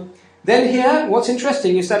 Then here, what's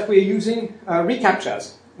interesting is that we're using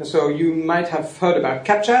reCAPTCHAs. So you might have heard about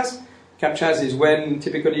CAPTCHAs. CAPTCHAs is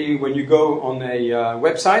typically when you go on a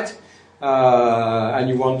website and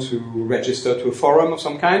you want to register to a forum of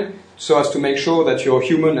some kind, so as to make sure that you're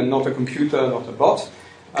human and not a computer, not a bot.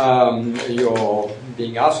 You're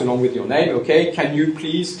being asked along with your name, okay, can you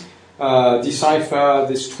please decipher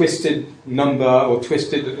this twisted number or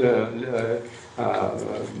twisted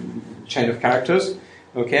chain of characters,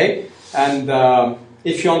 okay? And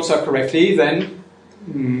if you answer correctly, then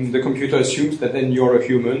the computer assumes that then you're a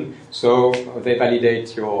human, so they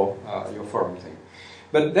validate your forum thing.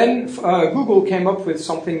 But then Google came up with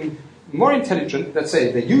something more intelligent. Let's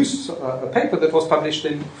say they used a paper that was published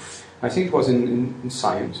in, I think it was in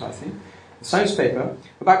Science, a science paper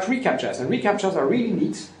about reCAPTCHAs. And reCAPTCHAs are really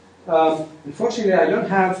neat. Unfortunately, I don't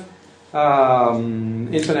have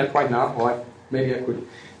internet right now, or maybe I could.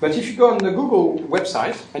 But if you go on the Google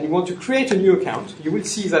website and you want to create a new account, you will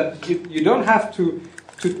see that you don't have to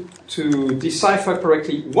decipher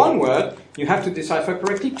correctly 1 word, you have to decipher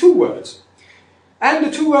correctly 2 words. And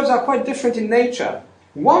the 2 words are quite different in nature.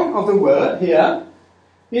 One of the words here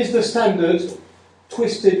is the standard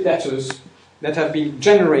twisted letters that have been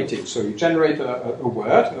generated. So you generate a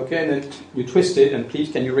word, okay, and then you twist it, and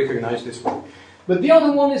please, can you recognize this one? But the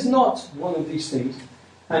other one is not one of these things.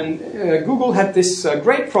 And Google had this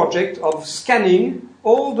great project of scanning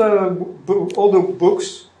all the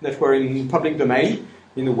books that were in public domain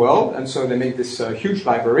in the world, and so they made this huge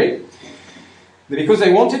library because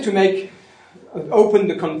they wanted to make open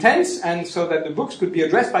the contents, and so that the books could be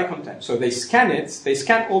addressed by content. So they scan it, they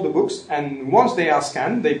scan all the books, and once they are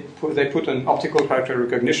scanned, they put an optical character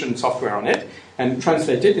recognition software on it and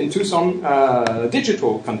translate it into some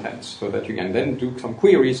digital contents, so that you can then do some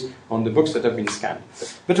queries on the books that have been scanned.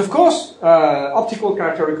 But of course, optical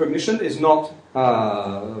character recognition is not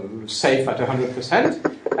safe at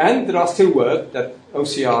 100%, and there are still words that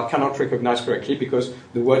OCR cannot recognize correctly because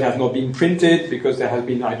the word has not been printed, because there has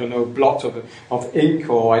been, I don't know, blot of ink,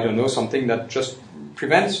 or I don't know, something that just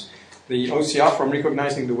prevents the OCR from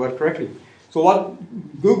recognizing the word correctly. So what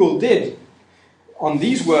Google did on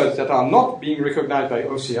these words that are not being recognized by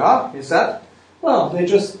OCR is that, well, they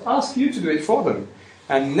just ask you to do it for them.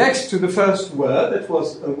 And next to the first word, that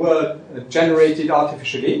was a word generated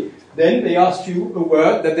artificially, then they asked you a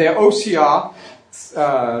word that their OCR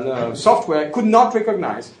software could not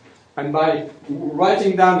recognize. And by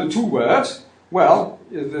writing down the two words, well,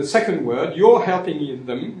 the second word, you're helping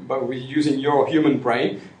them by using your human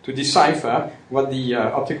brain to decipher what the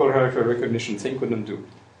optical character recognition thing couldn't do.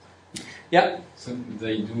 Yeah? So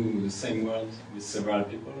they do the same word with several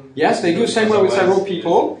people? Yes, they do the same word with several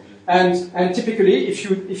people. And typically, if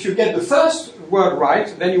you get the first word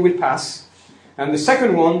right, then you will pass. And the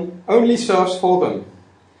second one only serves for them.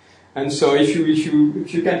 And so if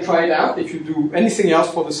you can try it out, if you do anything else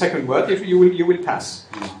for the second word, you will pass.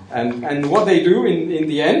 And what they do in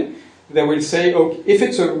the end, they will say, okay, if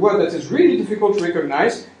it's a word that is really difficult to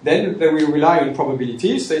recognize, then they will rely on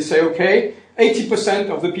probabilities. They say, okay, 80%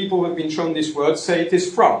 of the people who have been shown this word say it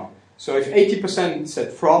is from. So if 80%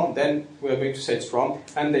 said from, then we're going to say it's from.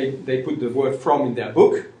 And they put the word from in their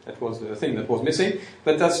book. That was the thing that was missing.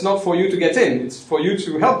 But that's not for you to get in. It's for you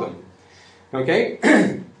to help them. Okay?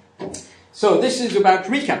 So this is about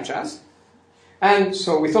reCAPTCHAs. And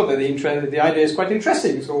so we thought that the idea is quite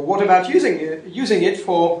interesting. So what about using it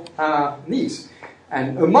for these?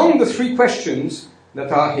 And among the three questions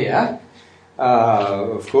that are here,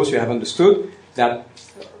 of course you have understood that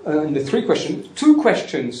in the three questions, two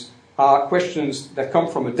questions are questions that come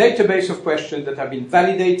from a database of questions that have been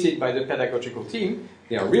validated by the pedagogical team.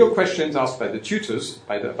 They are real questions asked by the tutors,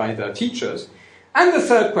 by the teachers. And the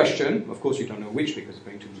third question, of course you don't know which because it's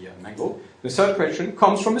going to be mangled, the third question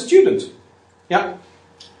comes from a student. Yeah?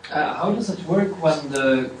 How does it work when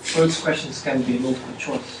the first questions can be multiple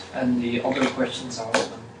choice and the other questions are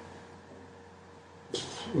open?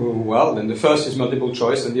 Well, then the first is multiple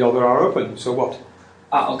choice and the other are open. So what?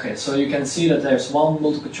 Okay, so you can see that there's one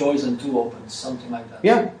multiple choice and two opens, something like that.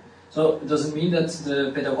 Yeah. So does it mean that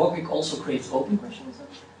the pedagogic also creates open questions then?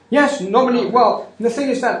 Yes, normally, well, the thing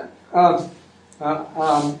is that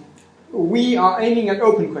we are aiming at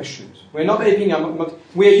open questions. We're not aiming at,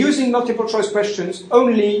 we're using multiple choice questions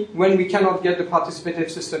only when we cannot get the participative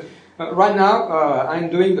system. Right now, I'm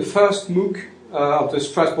doing the first MOOC of the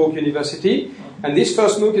Strasbourg University, and this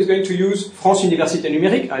first MOOC is going to use France Université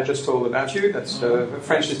Numérique. I just told about you, that's a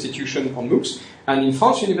French institution on MOOCs. And in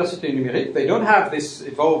France Université Numérique, they don't have this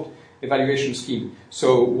evolved evaluation scheme.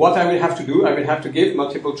 So what I will have to do, I will have to give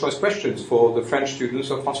multiple choice questions for the French students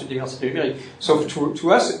of France Université Numérique. So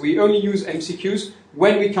to us, we only use MCQs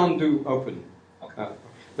when we can't do open.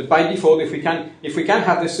 But by default, if we can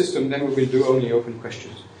have this system, then we will do only open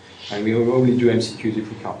questions. And we will only do MCQs if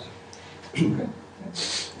we can't. Okay.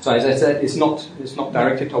 So as I said, it's not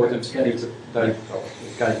directed towards MCQs,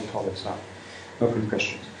 it's guided towards open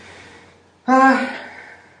questions.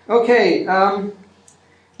 Okay.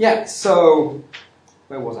 Yeah, so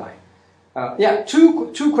where was I?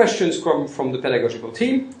 Two questions from the pedagogical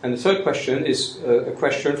team, and the third question is a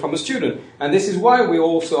question from a student. And this is why we're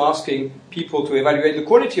also asking people to evaluate the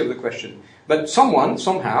quality of the question. But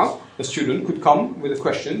somehow, a student could come with a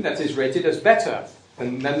question that is rated as better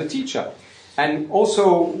than the teacher. And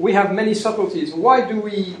also, we have many subtleties. Why do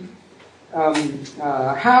we,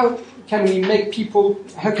 how can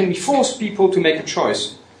we force people to make a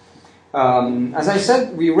choice? As I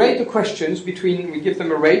said, we rate the questions we give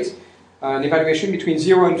them a rate, an evaluation between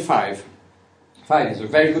 0 and 5. 5 is a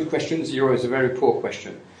very good question, 0 is a very poor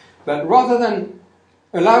question. But rather than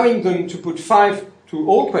allowing them to put 5 to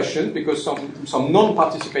all questions, because some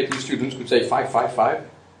non-participating students could say 5, 5, 5,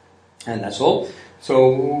 and that's all.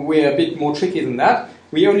 So we're a bit more tricky than that.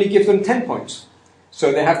 We only give them 10 points.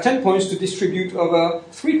 So they have 10 points to distribute over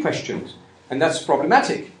 3 questions, and that's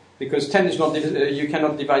problematic. Because 10 is not, you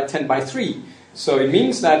cannot divide 10 by 3. So it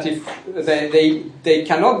means that if they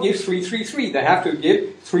cannot give 3, 3, 3, they have to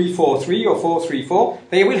give 3, 4, 3 or 4, 3, 4.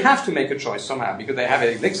 They will have to make a choice somehow because they have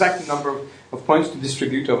an exact number of points to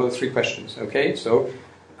distribute over the 3 questions. Okay, so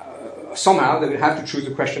somehow they will have to choose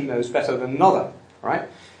a question that is better than another. Right?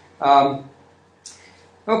 And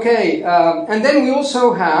then we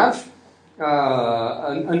also have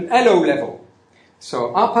an LO level.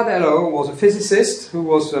 So Arpad LO was a physicist who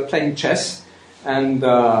was playing chess, and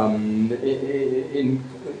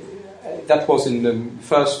that was in the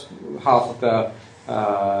first half of the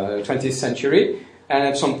 20th century. And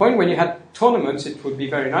at some point, when you had tournaments, it would be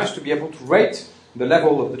very nice to be able to rate the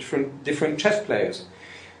level of the different chess players.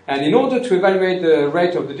 And in order to evaluate the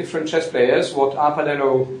rate of the different chess players, what Arpad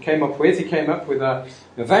LO came up with, he came up with a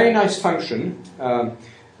very nice function,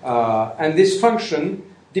 and this function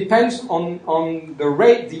depends on the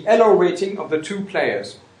LO rating of the 2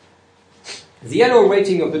 players. The LO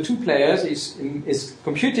rating of the 2 players is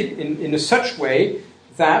computed in a such way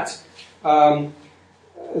that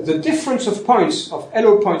the difference of points, of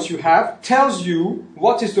LO points you have, tells you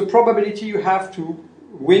what is the probability you have to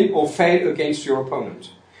win or fail against your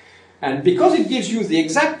opponent. And because it gives you the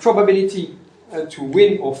exact probability to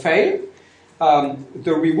win or fail,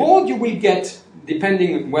 the reward you will get,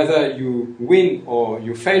 depending on whether you win or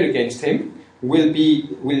you fail against him, will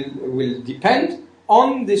depend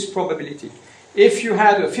on this probability. If you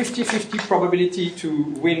had a 50-50 probability to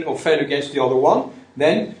win or fail against the other one,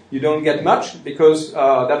 then you don't get much because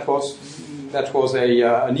that was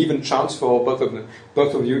an even chance for both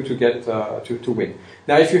of you to get to win.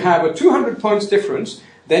 Now, if you have a 200 points difference,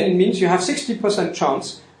 then it means you have 60%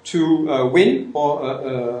 chance to win,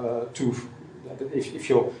 or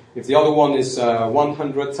if the other one is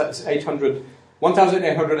 1,800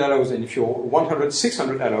 LOs, and if you're 100,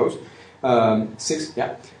 600 LOs,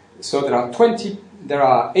 so there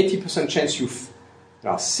are 80% chance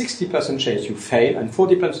there are 60% chance you fail, and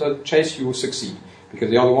 40% chance you succeed, because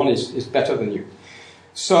the other one is better than you.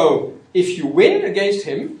 So if you win against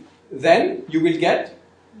him, then you will get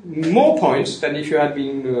more points than if you had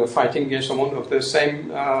been fighting against someone of the same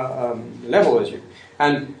level as you.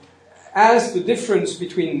 And as the difference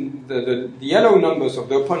between the LO numbers of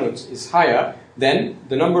the opponents is higher, then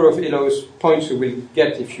the number of LOs points you will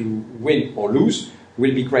get if you win or lose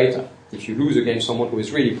will be greater. If you lose against someone who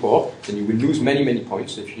is really poor, then you will lose many, many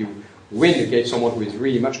points. If you win against someone who is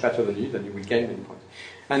really much better than you, then you will gain many points.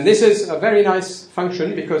 And this is a very nice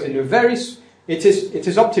function because it is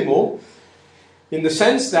optimal in the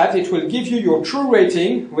sense that it will give you your true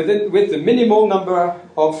rating with the minimal number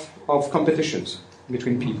of competitions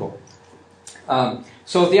between people.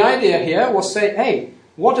 So the idea here was say, hey,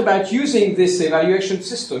 what about using this evaluation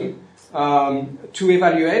system to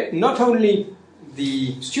evaluate not only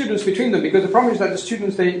the students between them, because the problem is that the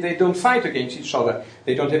students, they don't fight against each other,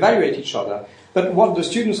 they don't evaluate each other, but what the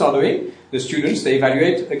students are doing, the students, they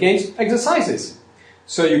evaluate against exercises.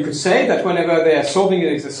 So you could say that whenever they are solving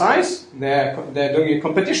an exercise, they're doing a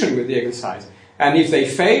competition with the exercise. And if they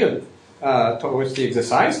fail towards the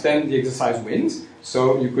exercise, then the exercise wins.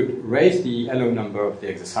 So you could raise the LO number of the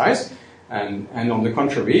exercise. And on the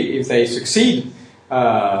contrary, if they succeed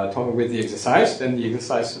with the exercise, then the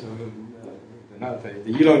exercise,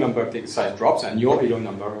 the ELO number of the exercise drops and your ELO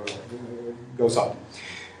number goes up.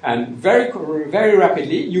 And very, very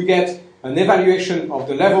rapidly, you get an evaluation of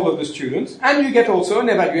the level of the students, and you get also an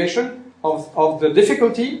evaluation of the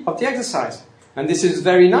difficulty of the exercise. And this is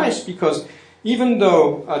very nice because even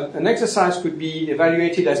though an exercise could be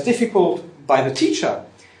evaluated as difficult by the teacher,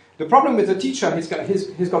 the problem with the teacher,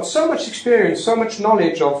 he's got so much experience, so much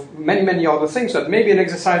knowledge of many, many other things that maybe an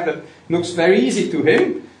exercise that looks very easy to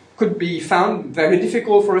him could be found very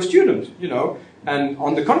difficult for a student, you know. And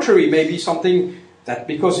on the contrary, maybe something that,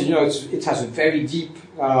 because, you know, it has a very deep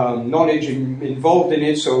knowledge involved in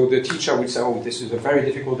it, so the teacher would say, oh, this is a very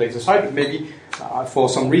difficult exercise, but maybe for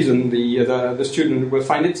some reason the student will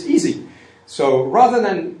find it easy. So rather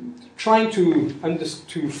than trying to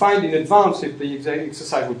find in advance if the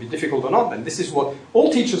exercise would be difficult or not, and this is what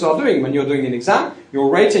all teachers are doing when you're doing an exam. You're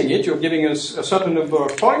rating it, you're giving us a certain number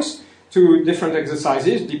of points to different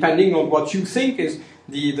exercises, depending on what you think is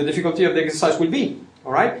the difficulty of the exercise will be.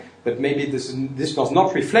 All right? But maybe this does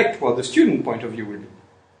not reflect what the student point of view will be.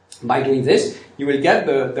 By doing this, you will get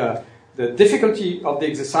the difficulty of the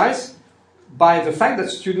exercise by the fact that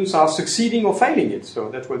students are succeeding or failing it. So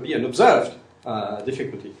that will be an observed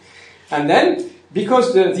difficulty. And then,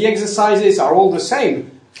 because the exercises are all the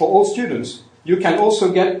same for all students, you can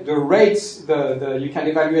also get the rates, you can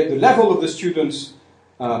evaluate the level of the students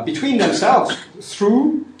between themselves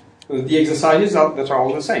through the exercises that are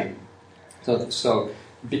all the same. So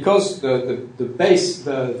because the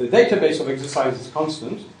database of exercise is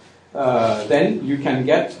constant, then you can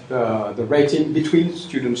get the rating between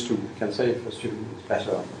students too. You can say if a student is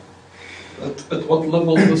better. At what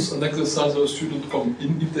level does an exercise or a student come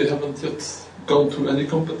in if they haven't yet gone to any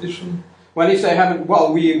competition? Well, if they haven't,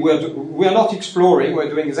 well, we're not exploring. We're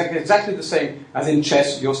doing exactly the same as in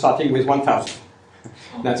chess. You're starting with 1,000.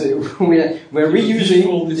 That's it. We're reusing.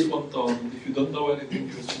 All this 1,000. If you don't know anything,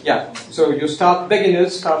 you just yeah. So you start.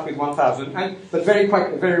 Beginners start with 1,000, but very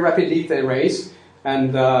rapidly they raise,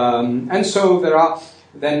 and so there are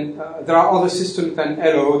other systems than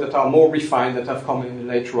ELO that are more refined that have come in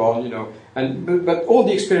later on. But all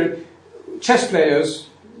the experience. Chess players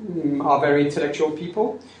are very intellectual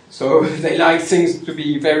people. So they like things to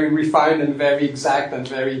be very refined and very exact and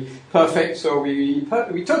very perfect. So we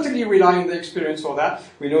totally rely on the experience for that.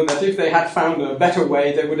 We know that if they had found a better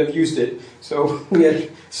way, they would have used it. So we are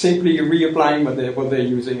simply reapplying what they're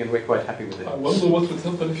using, and we're quite happy with it. I wonder what would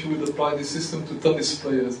happen if you would apply this system to tennis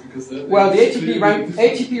players, because the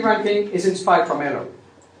ATP ranking is inspired from ELO.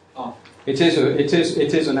 It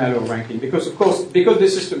is an ELO ranking because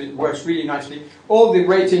this system works really nicely. All the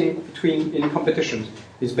rating in competitions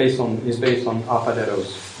is based on Alpha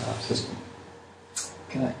ELO's system.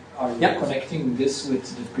 Are you connecting this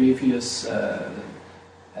with the previous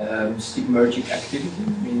stigmergic activity? I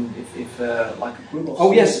mean, if like a group of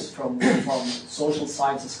students from social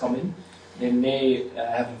sciences come in, they may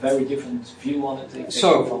have a very different view on it.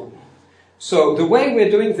 So the way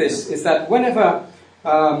we're doing this is that whenever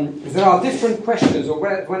there are different questions, or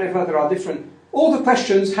whenever there are all the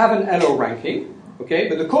questions have an ELO ranking, okay?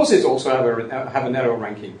 But the courses also have an ELO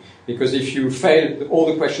ranking, because if you failed all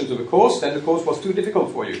the questions of a course, then the course was too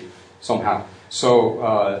difficult for you somehow. So,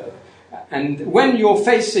 and when you're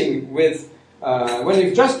facing with, when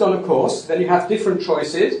you've just done a course, then you have different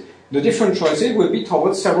choices. The different choices will be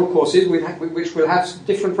towards several courses which will have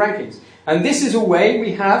different rankings. And this is a way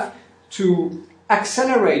we have to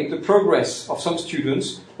accelerate the progress of some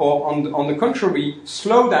students, or on the contrary,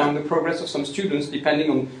 slow down the progress of some students, depending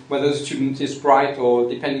on whether the student is bright or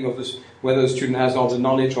depending on whether the student has all the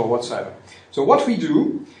knowledge or whatsoever. So what we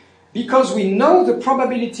do, because we know the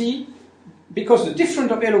probability, because the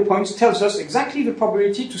difference of ELO points tells us exactly the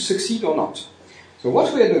probability to succeed or not. So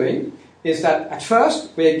what we are doing is that at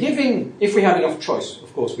first we are giving, if we have enough choice,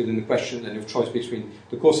 of course, within the question and enough choice between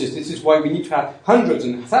the courses. This is why we need to have hundreds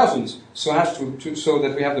and thousands, so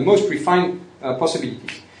that we have the most refined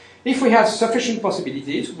possibilities. If we have sufficient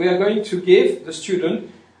possibilities, we are going to give the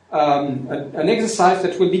student an exercise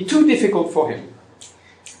that will be too difficult for him,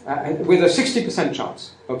 with a 60%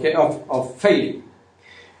 chance, okay, of failing,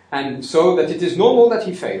 and so that it is normal that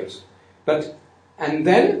he fails. And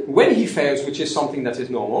then when he fails, which is something that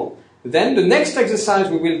is normal, then the next exercise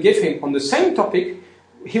we will give him on the same topic,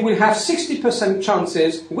 he will have 60%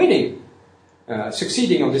 chances winning,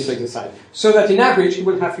 succeeding on this exercise. So that in average he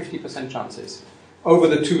will have 50% chances over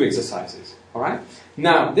the two exercises. All right?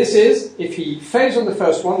 Now, this is, if he fails on the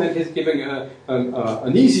first one, then he's giving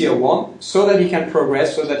an easier one so that he can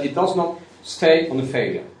progress, so that he does not stay on the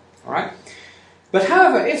failure. All right? But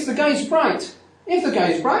however, if the guy is bright,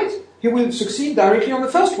 he will succeed directly on the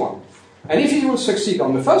first one. And if he will succeed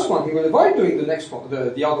on the first one, he will avoid doing the next one,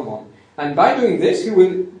 the other one. And by doing this, he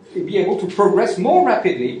will be able to progress more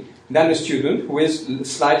rapidly than a student who is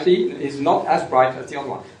not as bright as the other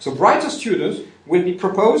one. So brighter students will be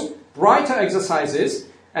proposed brighter exercises,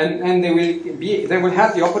 and they will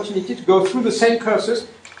have the opportunity to go through the same courses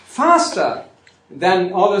faster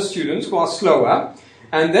than other students who are slower.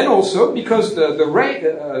 And then also because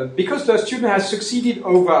because the student has succeeded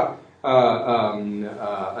over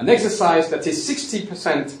an exercise that is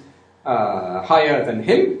 60% higher than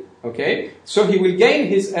him, okay, so he will gain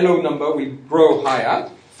his LO number, will grow higher,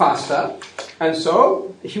 faster, and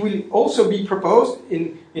so he will also be proposed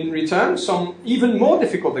in return some even more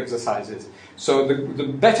difficult exercises. So the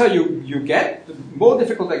better you get, the more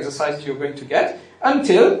difficult exercises you're going to get,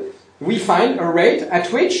 until we find a rate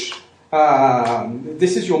at which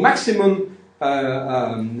this is your maximum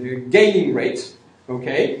gaining rate,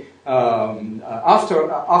 okay.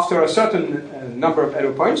 After a certain number of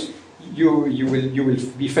ELO points, you will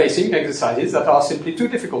be facing exercises that are simply too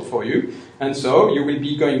difficult for you, and so you will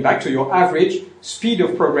be going back to your average speed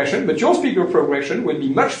of progression. But your speed of progression will be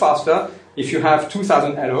much faster if you have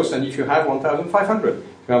 2,000 ELOs than if you have 1,500. If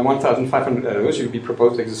you have 1,500 ELOs, you'll be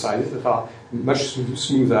proposed exercises that are much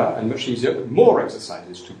smoother and much easier, but more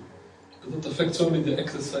exercises too. But that affects only the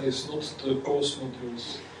exercise, not the course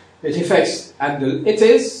modules. It affects, and it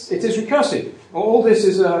is recursive. All this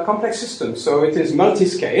is a complex system, so it is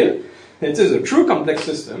multi-scale. It is a true complex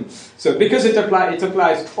system. So because it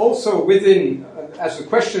applies also within, as the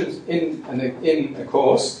questions in a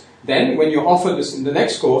course, then when you offer this in the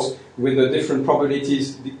next course with the different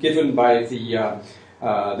probabilities given by the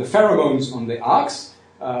pheromones on the arcs,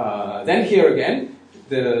 then here again,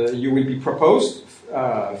 you will be proposed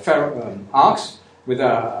arcs with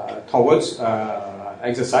towards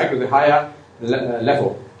exercise with a higher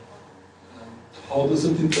level. How does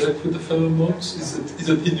it interact with the pheromones? Is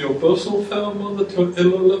it in your personal pheromone that your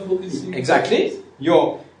LO level is increased? Exactly.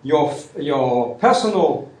 Your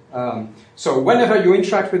personal. So whenever you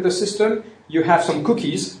interact with the system, you have some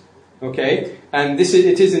cookies, okay, and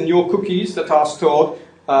it is in your cookies that are stored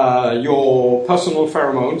your personal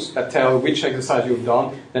pheromones that tell which exercise you've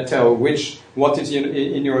done, that tell what is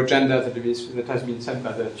in your agenda that has been sent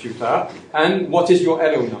by the tutor, and what is your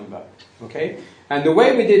LO number, okay. And the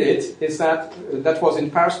way we did it is that was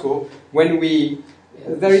in Paraschool when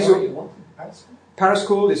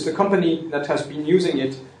Paraschool is the company that has been using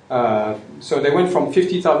it. So they went from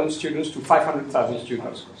 50,000 students to 500,000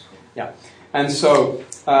 students. Yeah, and so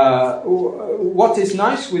what is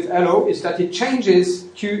nice with LO is that it changes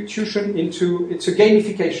tuition it's a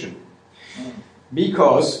gamification,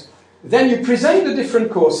 because then you present the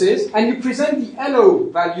different courses and you present the LO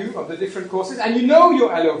value of the different courses, and you know your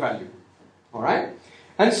LO value. All right,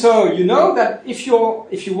 and so you know that if you're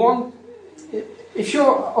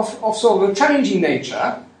of sort of a challenging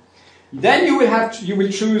nature, then you will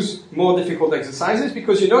choose more difficult exercises,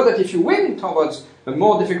 because you know that if you win towards a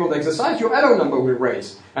more difficult exercise, your LO number will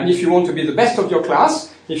raise. And if you want to be the best of your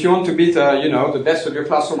class, if you want to be the best of your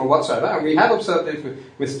classroom or whatsoever, and we have observed it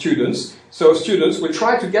with students, so students will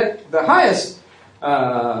try to get the highest.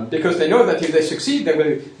 Because they know that if they succeed, they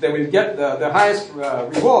will get the highest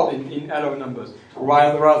reward in LO numbers,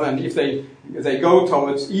 rather than if they go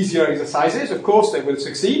towards easier exercises. Of course, they will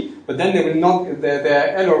succeed, but then they will not.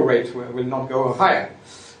 Their LO rate will not go higher.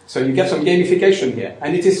 So you get some gamification here,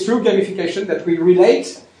 and it is through gamification that we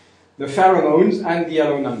relate the pheromones and the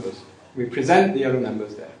LO numbers. We present the LO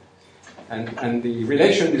numbers there, and the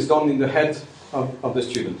relation is done in the head of the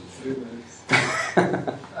student.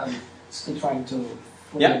 Still trying to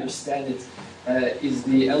fully understand it. Is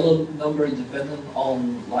the LO number dependent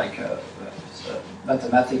on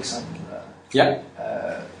mathematics and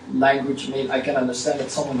language? I mean, I can understand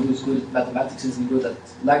that someone who is good at mathematics isn't good at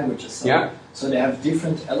languages. So they have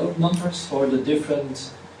different LO numbers for the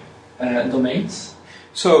different domains.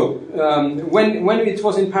 So when it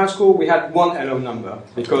was in Paraschool, we had one LO number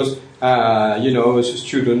because as a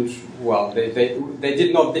student, well, they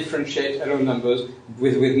did not differentiate LO numbers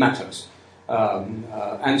with matters,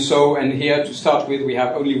 and here to start with, we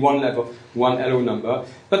have only one LO number,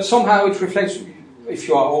 but somehow it reflects. If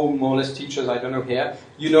you are all more or less teachers, I don't know here,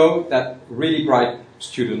 you know that really bright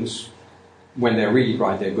students, when they're really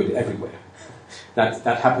bright, they're good everywhere. That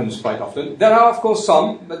happens quite often. There are, of course,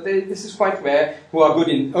 some, but this is quite rare, who are good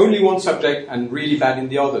in only one subject and really bad in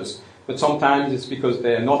the others. But sometimes it's because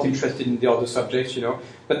they're not interested in the other subjects,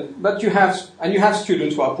 But you have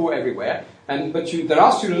students who are poor everywhere, there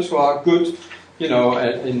are students who are good,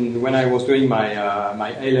 when I was doing my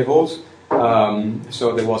A levels.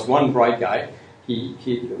 So there was one bright guy.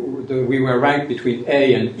 We were ranked between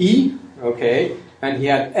A and E, okay, and he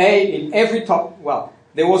had A in every top. Well,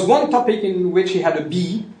 there was one topic in which he had a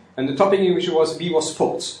B, and the topic in which it was B was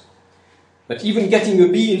sports. But even getting a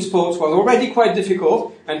B in sports was already quite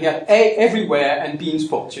difficult, and he had A everywhere and B in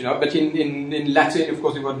sports, But in Latin, of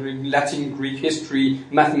course, they were doing Latin, Greek, history,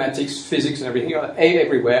 mathematics, physics, and everything. A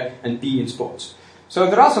everywhere and B in sports. So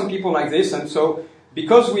there are some people like this, and so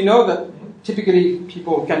because we know that typically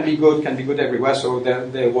people can be good everywhere, so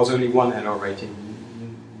there was only one LO rating,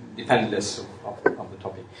 dependless of the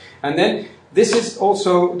topic. And then this is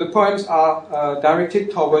also, the poems are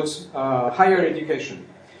directed towards higher education.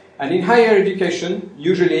 And in higher education,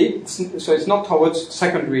 usually, it's not towards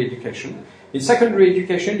secondary education. In secondary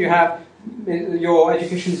education, you have, your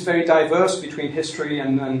education is very diverse between history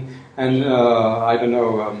and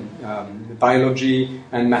biology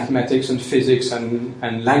and mathematics and physics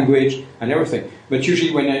and language and everything. But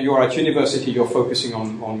usually when you're at university, you're focusing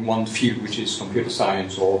on one field, which is computer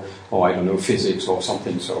science or physics or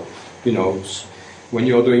something. So, when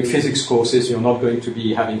you're doing physics courses, you're not going to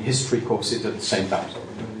be having history courses at the same time. So,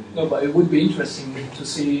 no, but it would be interesting to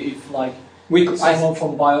see if, someone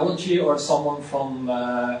from biology or someone from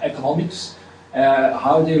economics,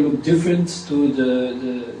 how they look different to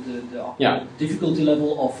the difficulty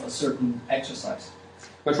level of a certain exercise.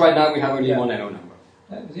 But right now we have only one LO number.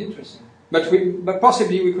 That was interesting. But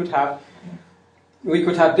possibly we could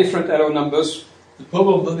have different LO numbers, The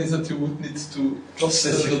problem then is that you would need to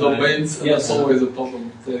cluster the domains, and that's always a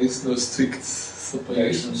problem. There is no strict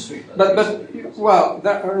separation. But well,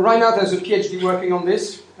 right now there's a PhD working on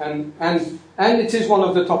this, and it is one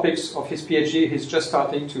of the topics of his PhD. He's just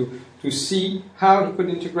starting to see how he could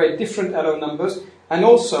integrate different LO numbers, and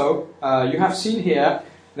also you have seen here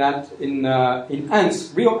that in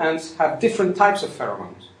ants, real ants have different types of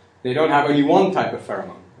pheromones. They don't have only one type of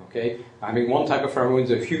pheromone. Okay, having one type of pheromone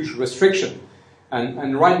is a huge restriction.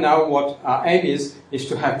 And right now, what our aim is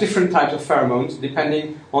to have different types of pheromones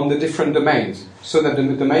depending on the different domains, so that the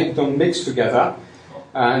domains don't mix together.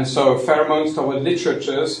 And so pheromones toward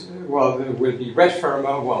literatures, well, there will be red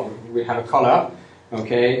pheromone, well, we have a color,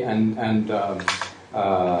 okay, and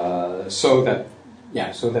so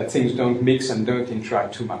that things don't mix and don't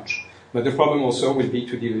interact too much. But the problem also will be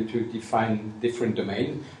to define different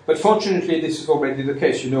domains. But fortunately, this is already the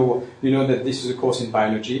case. You know that this is a course in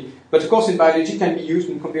biology, but a course in biology can be used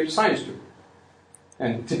in computer science too.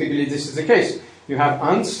 And typically, this is the case. You have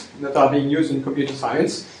ants that are being used in computer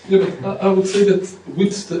science. Yeah, but I would say that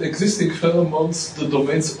with the existing pheromones, the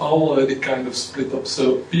domains are already kind of split up.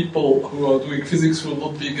 So people who are doing physics will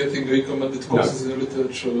not be getting recommended courses in the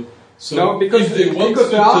literature. So no, because if they want to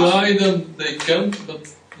try them, they can,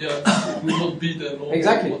 but yeah, it will not be there.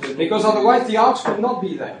 Exactly, because otherwise the arts will not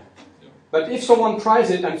be there. Yeah. But if someone tries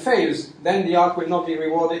it and fails, then the art will not be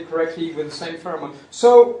rewarded correctly with the same pheromone.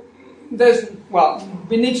 So it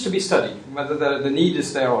needs to be studied, whether the need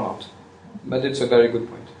is there or not. But it's a very good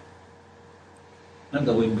point. And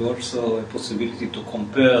there will be also a possibility to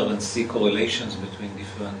compare and see correlations between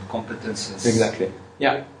different competences. Exactly,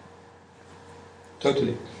 yeah.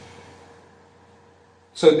 Totally.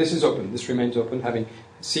 So this is open, this remains open,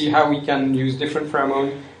 see how we can use different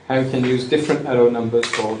pheromones, how we can use different LO numbers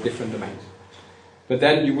for different domains. But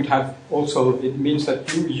then you would have also, it means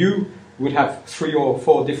that you would have 3 or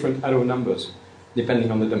 4 different LO numbers,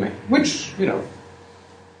 depending on the domain. Which, I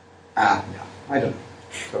don't know.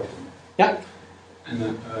 So, yeah?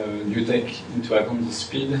 And do you take into account the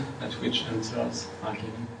speed at which answers are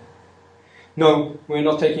given? No, we're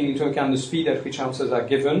not taking into account the speed at which answers are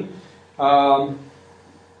given.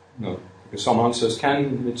 No, because some answers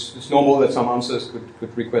can, it's normal that some answers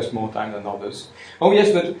could request more time than others. Oh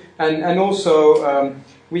yes, but, and also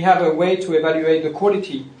we have a way to evaluate the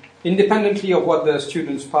quality independently of what the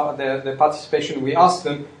students, their participation, we ask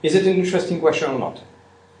them, is it an interesting question or not?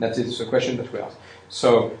 That is a question that we ask.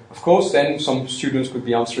 So, of course, then some students could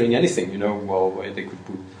be answering anything, they could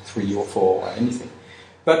put 3 or 4 or anything.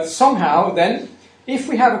 But somehow then, if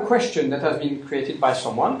we have a question that has been created by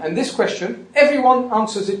someone, and this question, everyone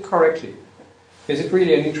answers it correctly, is it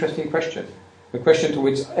really an interesting question? A question to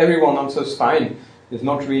which everyone answers fine is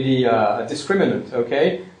not really a discriminant,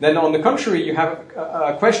 okay? Then on the contrary, you have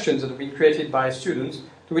questions that have been created by students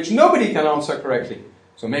to which nobody can answer correctly.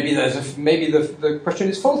 So maybe the question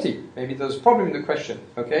is faulty, maybe there's a problem in the question,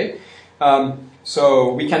 okay?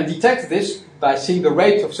 So we can detect this by seeing the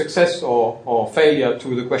rate of success or failure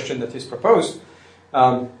to the question that is proposed.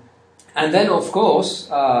 And then, of course,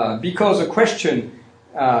 because a question,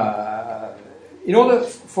 in order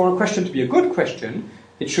for a question to be a good question,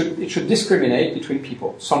 it should discriminate between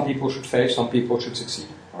people. Some people should fail, some people should succeed.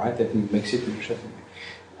 All right, that makes it interesting.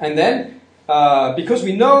 And then, because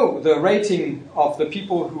we know the rating of the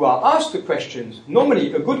people who are asked the questions,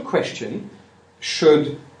 normally a good question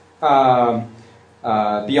should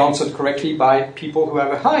be answered correctly by people who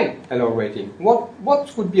have a high LO rating.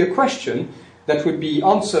 What would be a question that would be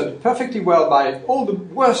answered perfectly well by all the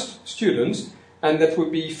worst students and that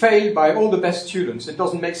would be failed by all the best students? It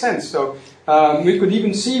doesn't make sense. So we could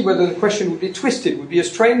even see whether the question would be twisted, would be a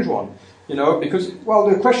strange one, because,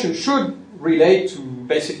 the question should relate to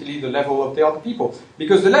basically the level of the other people,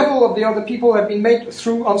 because the level of the other people have been made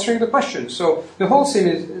through answering the question. So the whole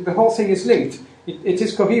thing is linked. It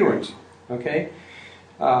is coherent, okay?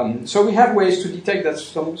 So we have ways to detect that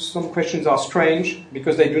some questions are strange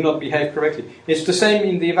because they do not behave correctly. It's the same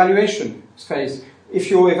in the evaluation phase. If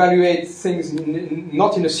you evaluate things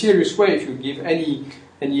not in a serious way, if you give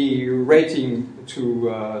any rating to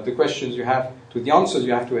the questions you have, to the answers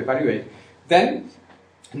you have to evaluate, then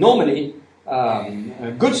normally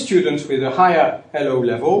good students with a higher LO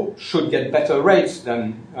level should get better rates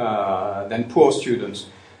than poor students.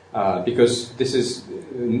 Because this is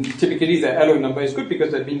typically the LO number is good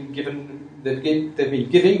because they've been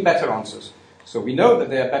giving better answers. So we know that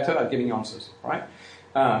they are better at giving answers, right?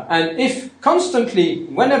 And if constantly,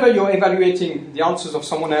 whenever you're evaluating the answers of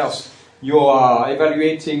someone else, you are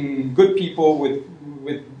evaluating good people with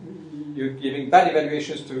you're giving bad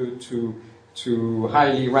evaluations to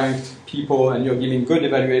highly ranked people, and you're giving good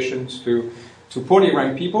evaluations to poorly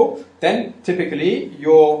ranked people, then typically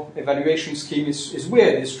your evaluation scheme is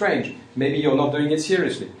weird, is strange. Maybe you're not doing it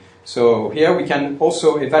seriously. So here we can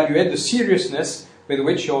also evaluate the seriousness with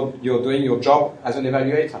which you're doing your job as an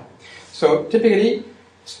evaluator. So typically,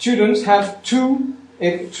 students have two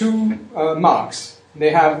marks.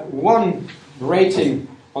 They have one rating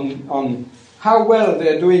on how well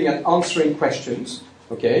they're doing at answering questions,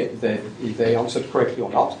 okay, if they answered correctly or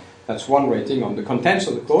not. That's one rating on the contents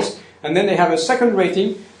of the course. And then they have a second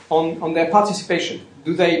rating on their participation.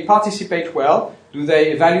 Do they participate well? Do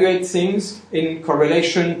they evaluate things in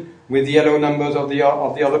correlation with the yellow numbers of the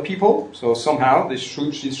other people? So somehow this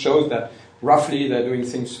shows that roughly they're doing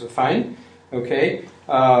things fine. Okay.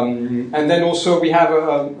 And then also we have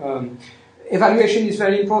evaluation is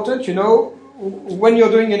very important. You know, when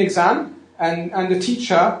you're doing an exam and the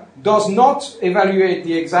teacher does not evaluate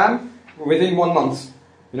the exam within 1 month.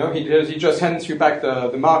 You know, he just hands you back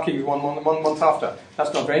the marking one month after.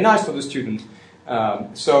 That's not very nice for the student.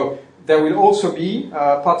 So there will also be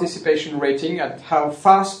a participation rating at how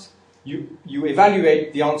fast you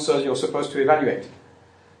evaluate the answers you're supposed to evaluate.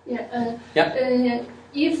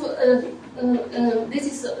 If this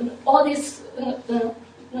is all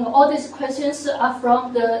these questions are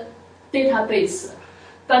from the database,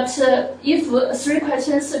 but if 3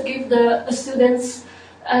 questions give the students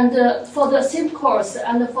and for the same course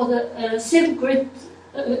and for the same grade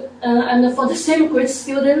and for the same grade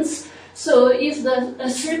students, so if the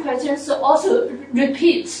 3 questions also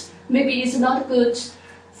repeat, maybe it's not good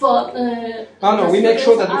for. No, we make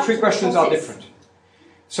sure that the 3 questions are different.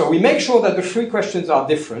 So we make sure that the 3 questions are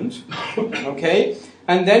different, okay?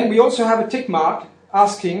 And then we also have a tick mark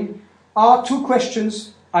asking, are 2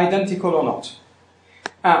 questions identical or not?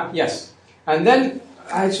 Yes. And then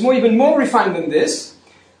it's even more refined than this,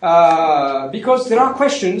 because there are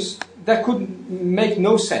questions that could make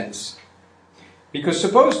no sense. Because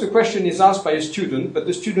suppose the question is asked by a student, but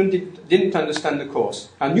the student didn't understand the course.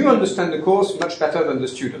 And you understand the course much better than the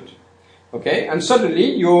student. Okay? And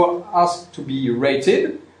suddenly you're asked to be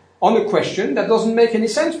rated on a question that doesn't make any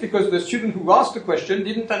sense because the student who asked the question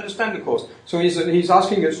didn't understand the course. So he's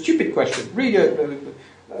asking a stupid question, really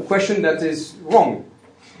a question that is wrong.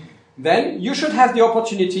 Then you should have the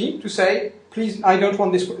opportunity to say, please, I don't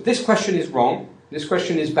want this. This question is wrong. This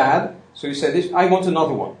question is bad. So you say this. I want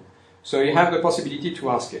another one. So you have the possibility to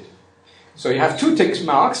ask it. So you have 2 tick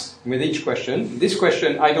marks with each question. This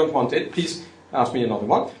question, I don't want it. Please ask me another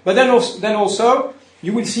one. But then also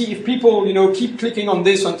you will see if people, keep clicking on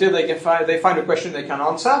this until they find a question they can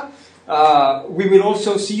answer. We will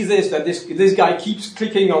also see that this guy keeps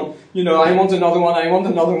clicking on, I want another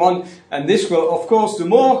one, and this will, of course, the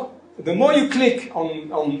more you click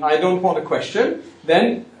on I don't want a question,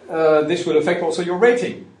 then this will affect also your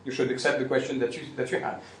rating. You should accept the question that you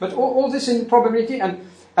have. But all this in probability, and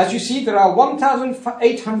as you see, there are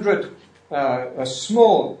 1,800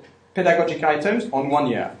 small pedagogic items on 1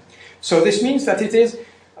 year. So this means that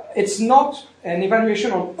it's not an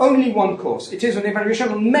evaluation on only one course. It is an evaluation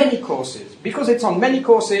on many courses. Because it's on many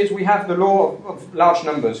courses, we have the law of large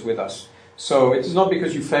numbers with us. So it's not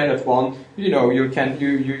because you fail at one,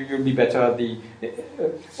 you'll be better at the.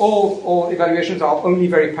 All evaluations are only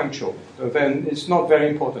very punctual. Then it's not very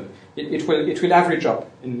important. It will average up.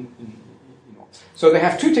 So they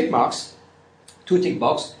have 2 tick marks, 2 tick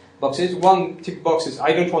boxes. One tick box is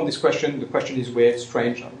I don't want this question. The question is weird,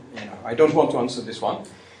 strange. I don't want to answer this one.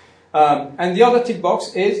 And the other tick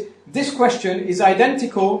box is this question is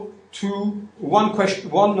identical to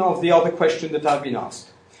one of the other questions that have been asked.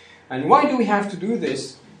 And why do we have to do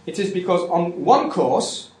this? It is because on one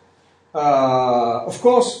course, of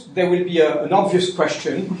course, there will be an obvious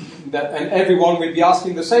question, and everyone will be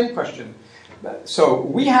asking the same question. So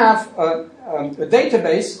we have a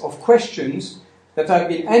database of questions that have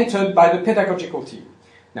been entered by the pedagogical team.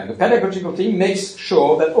 Now, the pedagogical team makes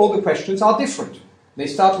sure that all the questions are different. They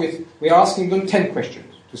start with, we are asking them 10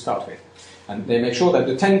 questions to start with. And they make sure that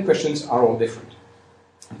the 10 questions are all different.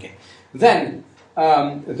 Okay. Then,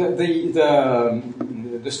 the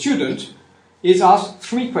student is asked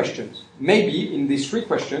 3 questions. Maybe in these 3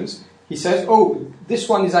 questions, he says, oh, this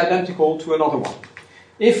one is identical to another one.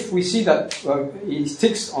 If we see that he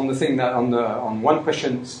ticks on the thing that on one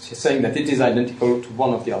question saying that it is identical to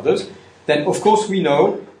one of the others, then of course we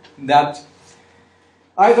know that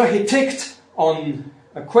either he ticked on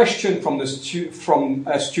a question from a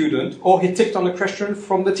student or he ticked on a question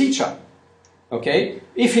from the teacher. Okay?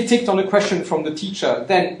 If he ticked on a question from the teacher,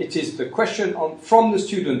 then it is the question from the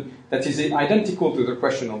student that is identical to the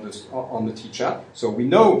question on the teacher. So we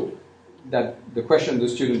know that the question of the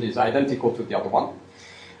student is identical to the other one.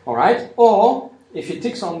 All right? Or if he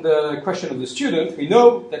ticks on the question of the student, we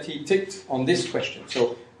know that he ticked on this question.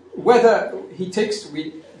 So whether he ticks,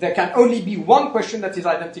 there can only be one question that is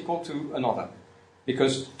identical to another,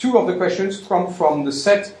 because two of the questions come from the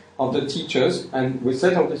set of the teachers, and with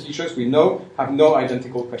set of the teachers we know have no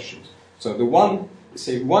identical questions. So the one,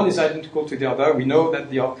 say one is identical to the other, we know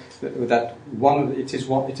that it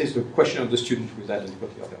is the question of the student who is identical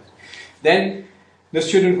to the other. Then the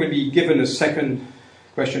student will be given a second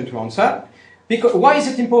question to answer. Because, why is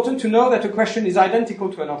it important to know that a question is identical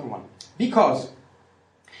to another one? Because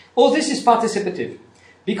all this is participative.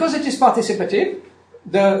 Because it is participative,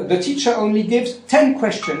 the teacher only gives 10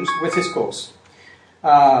 questions with his course.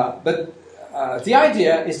 But the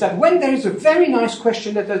idea is that when there is a very nice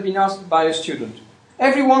question that has been asked by a student,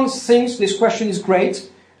 everyone thinks this question is great,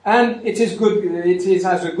 and it is good, it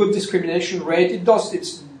has a good discrimination rate, it does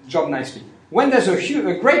its job nicely. When there's a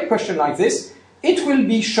great question like this, it will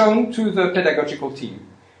be shown to the pedagogical team.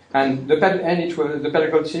 And the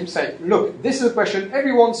pedagogical team say, look, this is a question,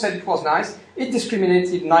 everyone said it was nice, it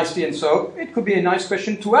discriminated nicely, and so it could be a nice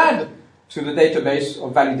question to add to the database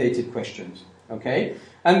of validated questions. Okay?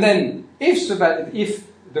 And then, if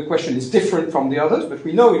the question is different from the others, but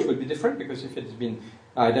we know it will be different, because if it's been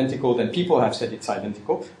identical, then people have said it's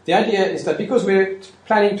identical. The idea is that because we're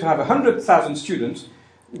planning to have 100,000 students,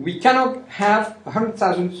 we cannot have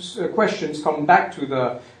 100,000 questions come back to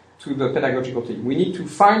the pedagogical team. We need to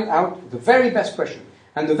find out the very best question.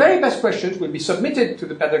 And the very best questions will be submitted to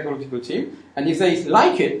the pedagogical team, and if they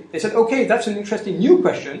like it, they said, okay, that's an interesting new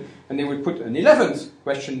question, and they will put an 11th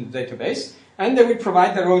question in the database, and they will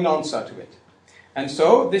provide their own answer to it. And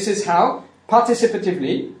so this is how,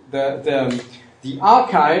 participatively, the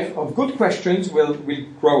archive of good questions will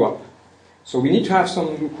grow up. So we need to have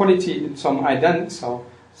some quality, some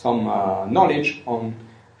knowledge on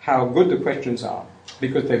how good the questions are,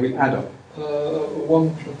 because they will add up.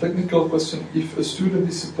 One technical question: if a student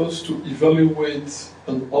is supposed to evaluate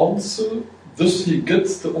an answer, does he get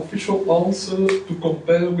the official answer to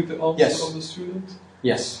compare with the answer of the student?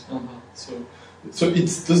 Yes. So it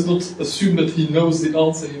does not assume that he knows the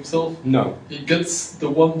answer himself? No. He gets the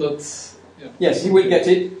one that's... Yeah. Yes, he will get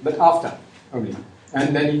it, but after only.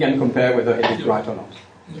 And then he can compare whether he did right or not.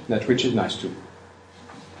 That which is nice too.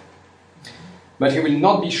 But he will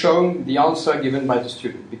not be shown the answer given by the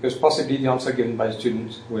student, because possibly the answer given by the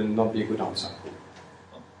student will not be a good answer.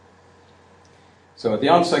 So the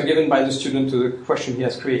answer given by the student to the question he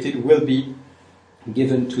has created will be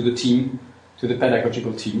given to the team, to the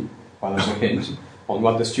pedagogical team, while as a hint on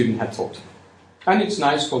what the student had thought. And it's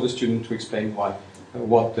nice for the student to explain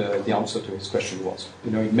what the answer to his question was. You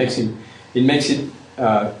know, it makes it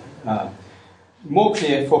more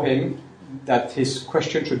clear for him that his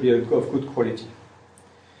question should be of good quality.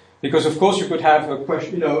 Because of course you could have a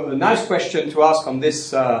question, a nice question to ask on this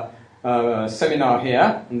seminar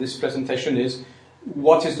here, and this presentation is,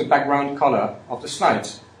 what is the background color of the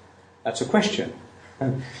slides? That's a question.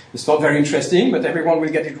 It's not very interesting, but everyone will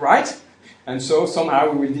get it right, and so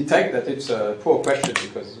somehow we will detect that it's a poor question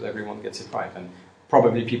because everyone gets it right, and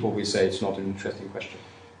probably people will say it's not an interesting question.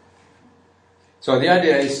 So the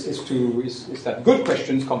idea is that good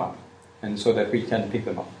questions come up, and so that we can pick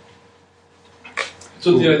them up.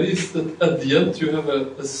 So the idea is that at the end you have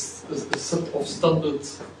a set of standard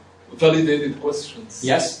validated questions.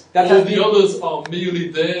 Yes. All the others are merely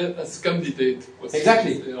there as candidate questions.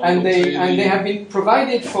 Exactly. And they have been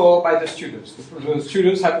provided for by the students. The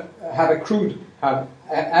students have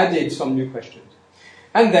added some new questions.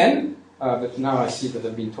 And then, but now I see that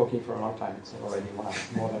I've been talking for a long time, it's already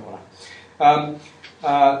more than 1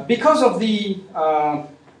 hour. Because of the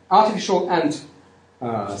artificial ant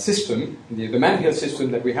system, the man-hill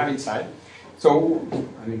system that we have inside, so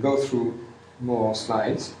I will go through more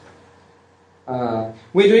slides.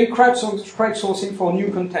 We're doing crowdsourcing for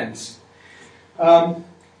new contents.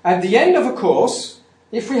 At the end of a course,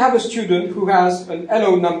 if we have a student who has an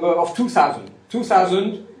LO number of 2,000,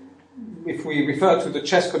 if we refer to the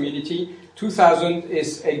chess community, 2,000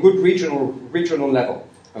 is a good regional level.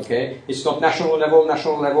 Okay, it's not national level.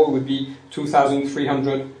 National level would be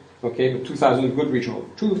 2,300. Okay, but 2,000 is good regional.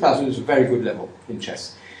 2,000 is a very good level in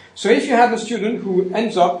chess. So if you have a student who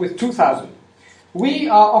ends up with 2,000,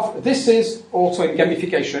 this is also in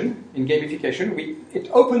gamification. It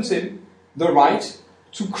opens him the right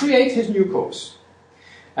to create his new course.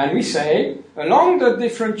 And we say, along the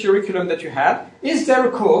different curriculum that you have, is there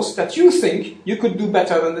a course that you think you could do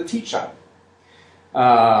better than the teacher?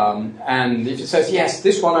 And if it says, yes,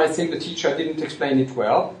 this one I think the teacher didn't explain it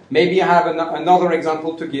well, maybe I have another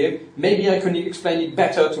example to give, maybe I can explain it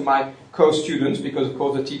better to my co-students, because of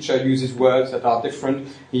course the teacher uses words that are different,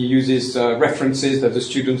 he uses references that the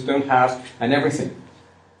students don't have, and everything.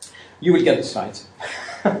 You will get the slides.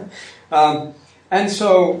 And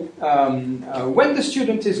so, when the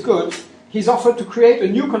student is good, he's offered to create a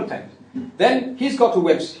new content. Then he's got a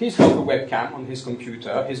webcam on his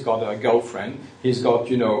computer, he's got a girlfriend, he's got,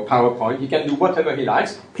 PowerPoint, he can do whatever he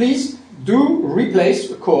likes. Please do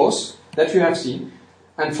replace a course that you have seen.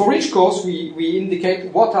 And for each course, we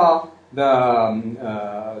indicate what are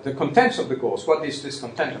the contents of the course. What is this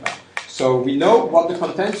content about? So we know what the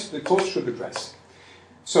contents the course should address.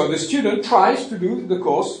 So the student tries to do the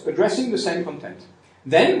course addressing the same content.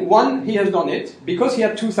 Then, when he has done it, because he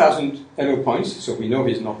had 2,000 LO points, so we know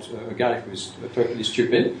he's not a guy who is totally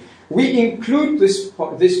stupid, we include this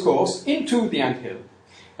course into the anthill.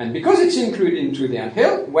 And because it's included into the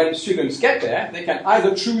anthill, when students get there, they can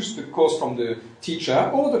either choose the course from the teacher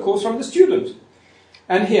or the course from the student.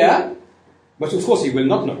 And here, but of course he will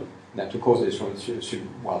not know that the course is from the student.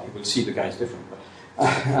 Well, he will see the guy is different. But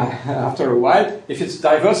after a while, if it's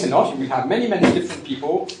diverse enough, you will have many, many different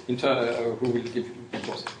people who will give you the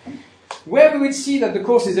course. Where we will see that the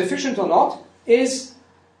course is efficient or not is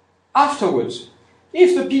afterwards.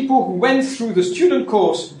 If the people who went through the student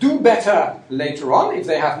course do better later on, if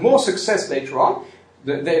they have more success later on,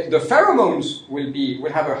 the pheromones will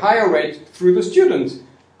have a higher rate through the student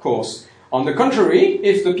course. On the contrary,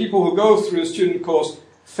 if the people who go through the student course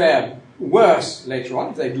fare worse later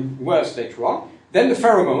on, if they do worse later on, then the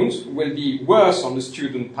pheromones will be worse on the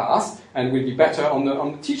student path and will be better on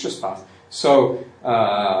the teacher's path. So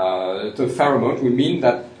the pheromone will mean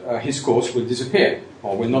that his course will disappear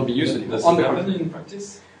or will not be used anymore. Does it happen in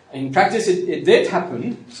practice? In practice, it did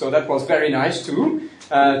happen, so that was very nice too,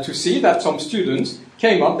 to see that some students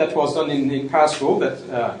came up. That was done in Strasbourg, that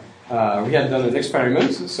we had done an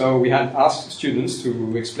experiment, so we had asked students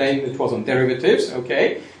to explain, it was on derivatives,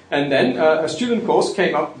 okay, and then a student course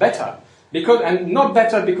came up better. And not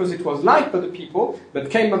better because it was liked by the people, but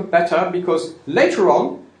came up better because later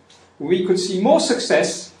on we could see more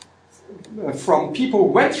success from people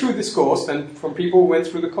who went through this course than from people who went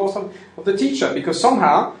through the course of the teacher, because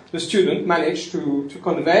somehow the student managed to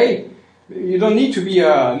convey. You don't need to be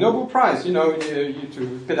a Nobel Prize,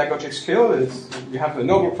 to pedagogic skill. You have a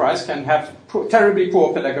Nobel Prize, can have terribly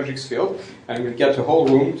poor pedagogic skill, and will get a whole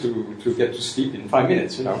room to get to sleep in 5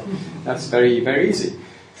 minutes. That's very, very easy.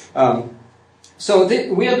 So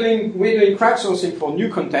we're doing crowdsourcing for new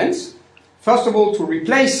contents. First of all, to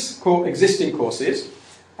replace existing courses.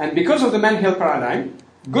 And because of the man-hill paradigm,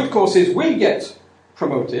 good courses will get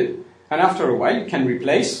promoted. And after a while, you can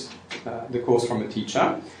replace the course from a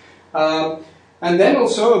teacher. And then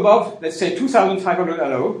also above, let's say, 2,500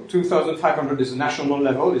 LO. 2,500 is a national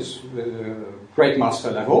level, is great master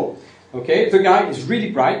level. Okay, the guy is really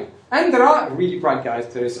bright. And there are really bright guys.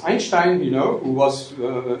 There is Einstein, who was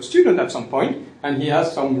a student at some point, and he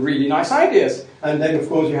has some really nice ideas. And then, of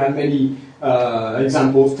course, you have many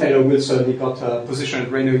examples. Taylor Wilson, he got a position at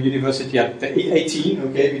Reno University at 18,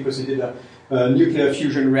 okay, because he did a nuclear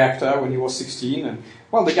fusion reactor when he was 16. And,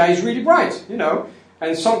 well, the guy is really bright,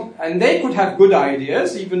 And they could have good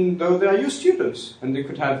ideas, even though they are your students. And they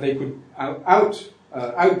could outbrain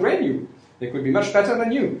you. They could be much better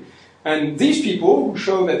than you. And these people who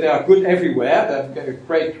show that they are good everywhere, that get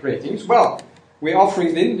great ratings, well, we're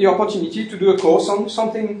offering them the opportunity to do a course on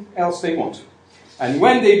something else they want. And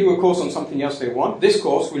when they do a course on something else they want, this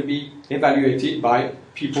course will be evaluated by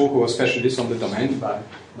people who are specialists on the domain, by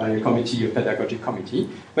a committee, a pedagogic committee.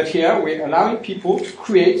 But here we're allowing people to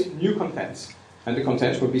create new contents. And the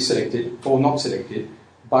contents will be selected or not selected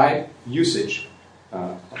by usage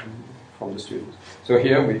from the students. So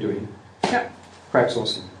here we're doing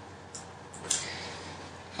crowdsourcing.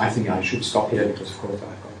 I think I should stop here because, of course,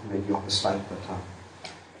 I've got maybe on the slide. But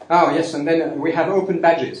oh yes, and then we have open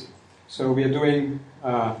badges. So we are doing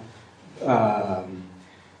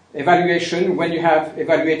evaluation. When you have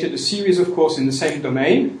evaluated a series of courses in the same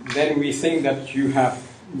domain, then we think that you have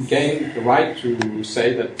gained the right to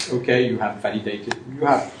say that, okay, you have validated, you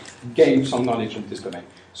have gained some knowledge in this domain.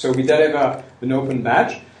 So we deliver an open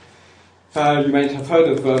badge. You might have heard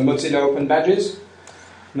of Mozilla Open Badges.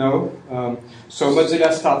 No? So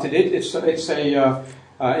Mozilla started it. It's a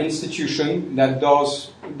institution that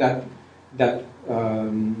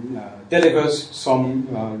delivers some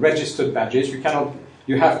registered badges. You cannot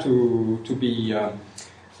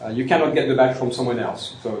get the badge from someone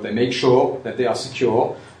else. So they make sure that they are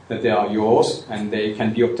secure, that they are yours, and they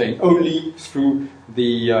can be obtained only through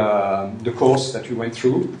the course that you went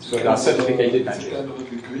through. So they are certificated badges. It's kind of a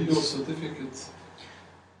degree or certificate.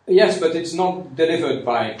 Yes, but it's not delivered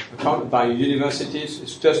by universities.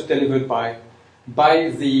 It's just delivered by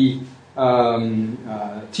the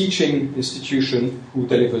teaching institution who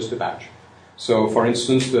delivers the badge. So, for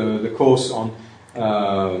instance, the course on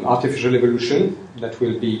artificial evolution that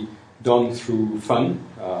will be done through FUN,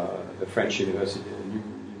 the French university,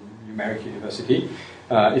 numeric university.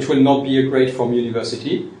 It will not be a grade from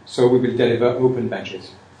university, so we will deliver open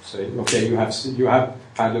badges. So, okay, you have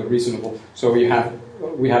had a reasonable. So we have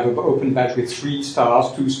an open badge with 3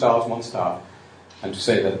 stars, 2 stars, 1 star, and to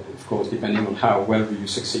say that, of course, depending on how well you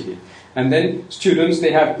succeeded. And then students,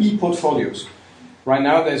 they have e-portfolios. Right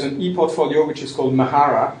now, there's an e-portfolio which is called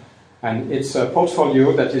Mahara, and it's a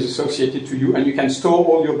portfolio that is associated to you, and you can store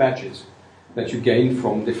all your badges that you gain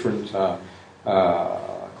from different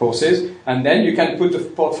courses, and then you can put the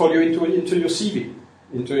portfolio into your CV.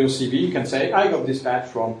 Into your CV, you can say, I got this badge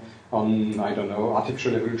from, I don't know,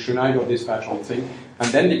 artificial evolution, I got this badge on thing,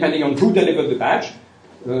 and then depending on who delivered the badge,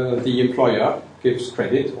 the employer gives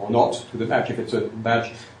credit or not to the badge. If it's a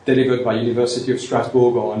badge delivered by University of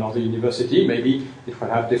Strasbourg or another university, maybe it will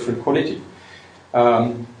have different quality.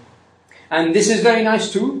 And this is very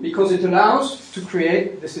nice too, because it allows to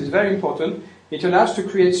create, this is very important, it allows to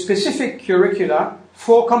create specific curricula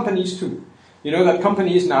for companies too. You know that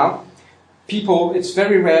companies now, it's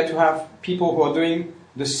very rare to have people who are doing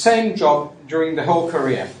the same job during the whole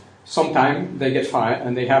career. Sometimes they get fired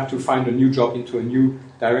and they have to find a new job into a new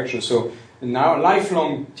direction. So now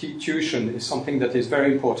lifelong tuition is something that is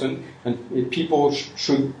very important, and people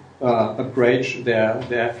should upgrade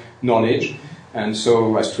their knowledge, and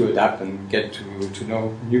so as to adapt and get to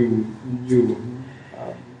know new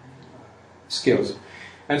skills.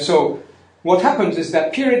 And so what happens is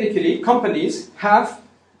that periodically companies have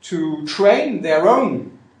to train their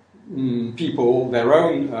own people, their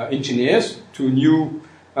own engineers to new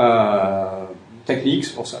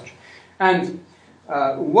techniques or such. And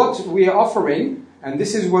what we are offering, and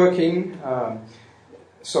this is working,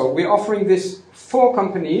 so we're offering this for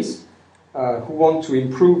companies who want to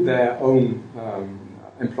improve their own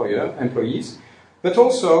employees, but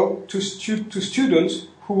also to students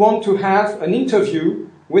who want to have an interview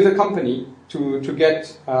with a company to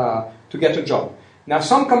get a job. Now,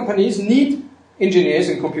 some companies need engineers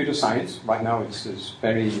in computer science. Right now, it's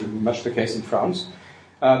very much the case in France.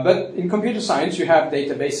 But in computer science, you have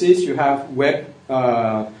databases, you have web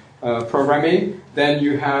programming, then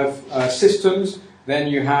you have systems, then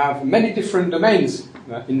you have many different domains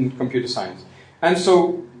in computer science. And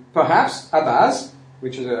so perhaps Abaz,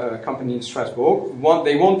 which is a company in Strasbourg,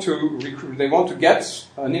 they want to get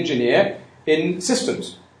an engineer in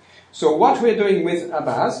systems. So what we're doing with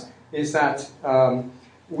Abaz is that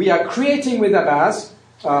we are creating with Abaz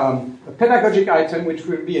a pedagogic item which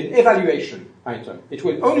will be an evaluation item. It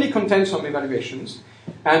will only contain some evaluations,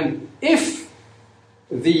 and if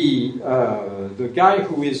the guy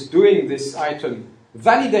who is doing this item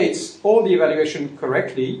validates all the evaluation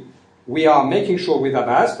correctly, we are making sure with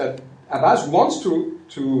Abaz that Abaz wants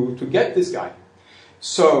to get this guy.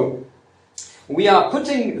 So we are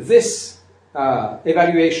putting this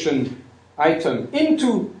evaluation item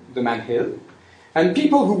into the Manhill, and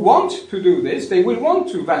people who want to do this, they will want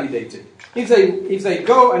to validate it. If they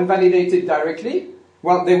go and validate it directly,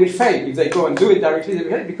 well, they will fail. If they go and do it directly, they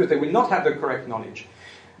will fail because they will not have the correct knowledge.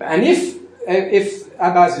 And if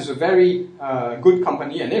Abaz is a very good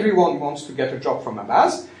company and everyone wants to get a job from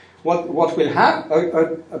Abaz, what will have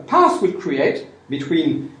a path will create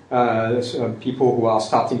between people who are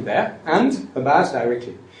starting there and Abaz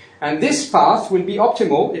directly. And this path will be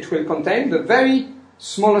optimal. It will contain the very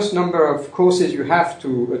smallest number of courses you have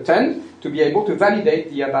to attend to be able to validate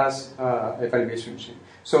the Abaz evaluation machine.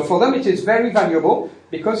 So for them it is very valuable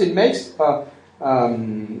because it makes an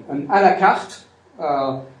à la carte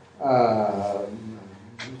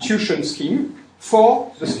tuition scheme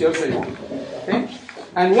for the skills they want. Okay?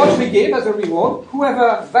 And what we give as a reward,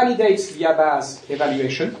 whoever validates the Abaz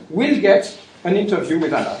evaluation will get an interview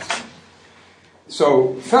with Abaz.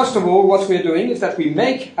 So, first of all, what we're doing is that we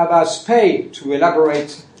make Abaz pay to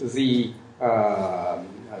elaborate the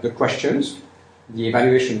questions, the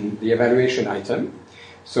evaluation item.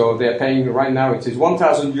 So they're paying right now, it is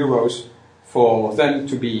 1,000 euros for them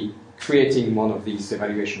to be creating one of these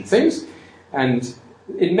evaluation things, and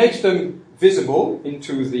it makes them visible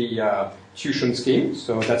into the tuition scheme.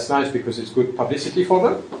 So that's nice because it's good publicity for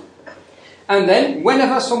them. And then,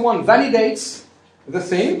 whenever someone validates the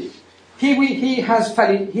thing, he has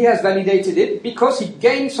validated it because he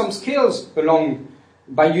gained some skills along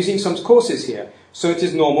by using some courses here. So it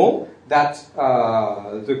is normal that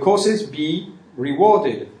the courses be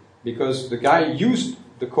rewarded because the guy used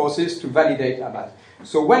the courses to validate Abaz.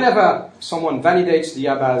 So whenever someone validates the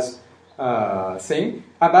ABAS thing,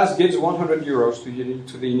 ABAS gives 100 euros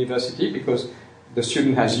to the university because the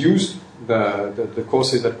student has used the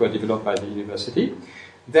courses that were developed by the university.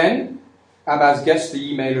 Then ABAS gets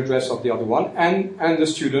the email address of the other one, and the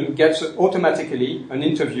student gets automatically an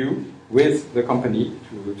interview with the company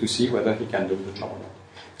to see whether he can do the job or not.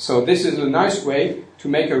 So this is a nice way to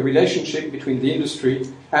make a relationship between the industry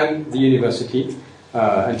and the university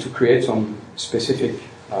and to create some specific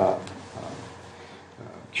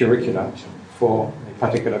curricula for a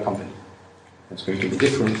particular company. It's going to be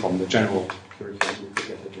different from the general curriculum you could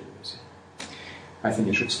get at the university. I think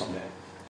it should stop there.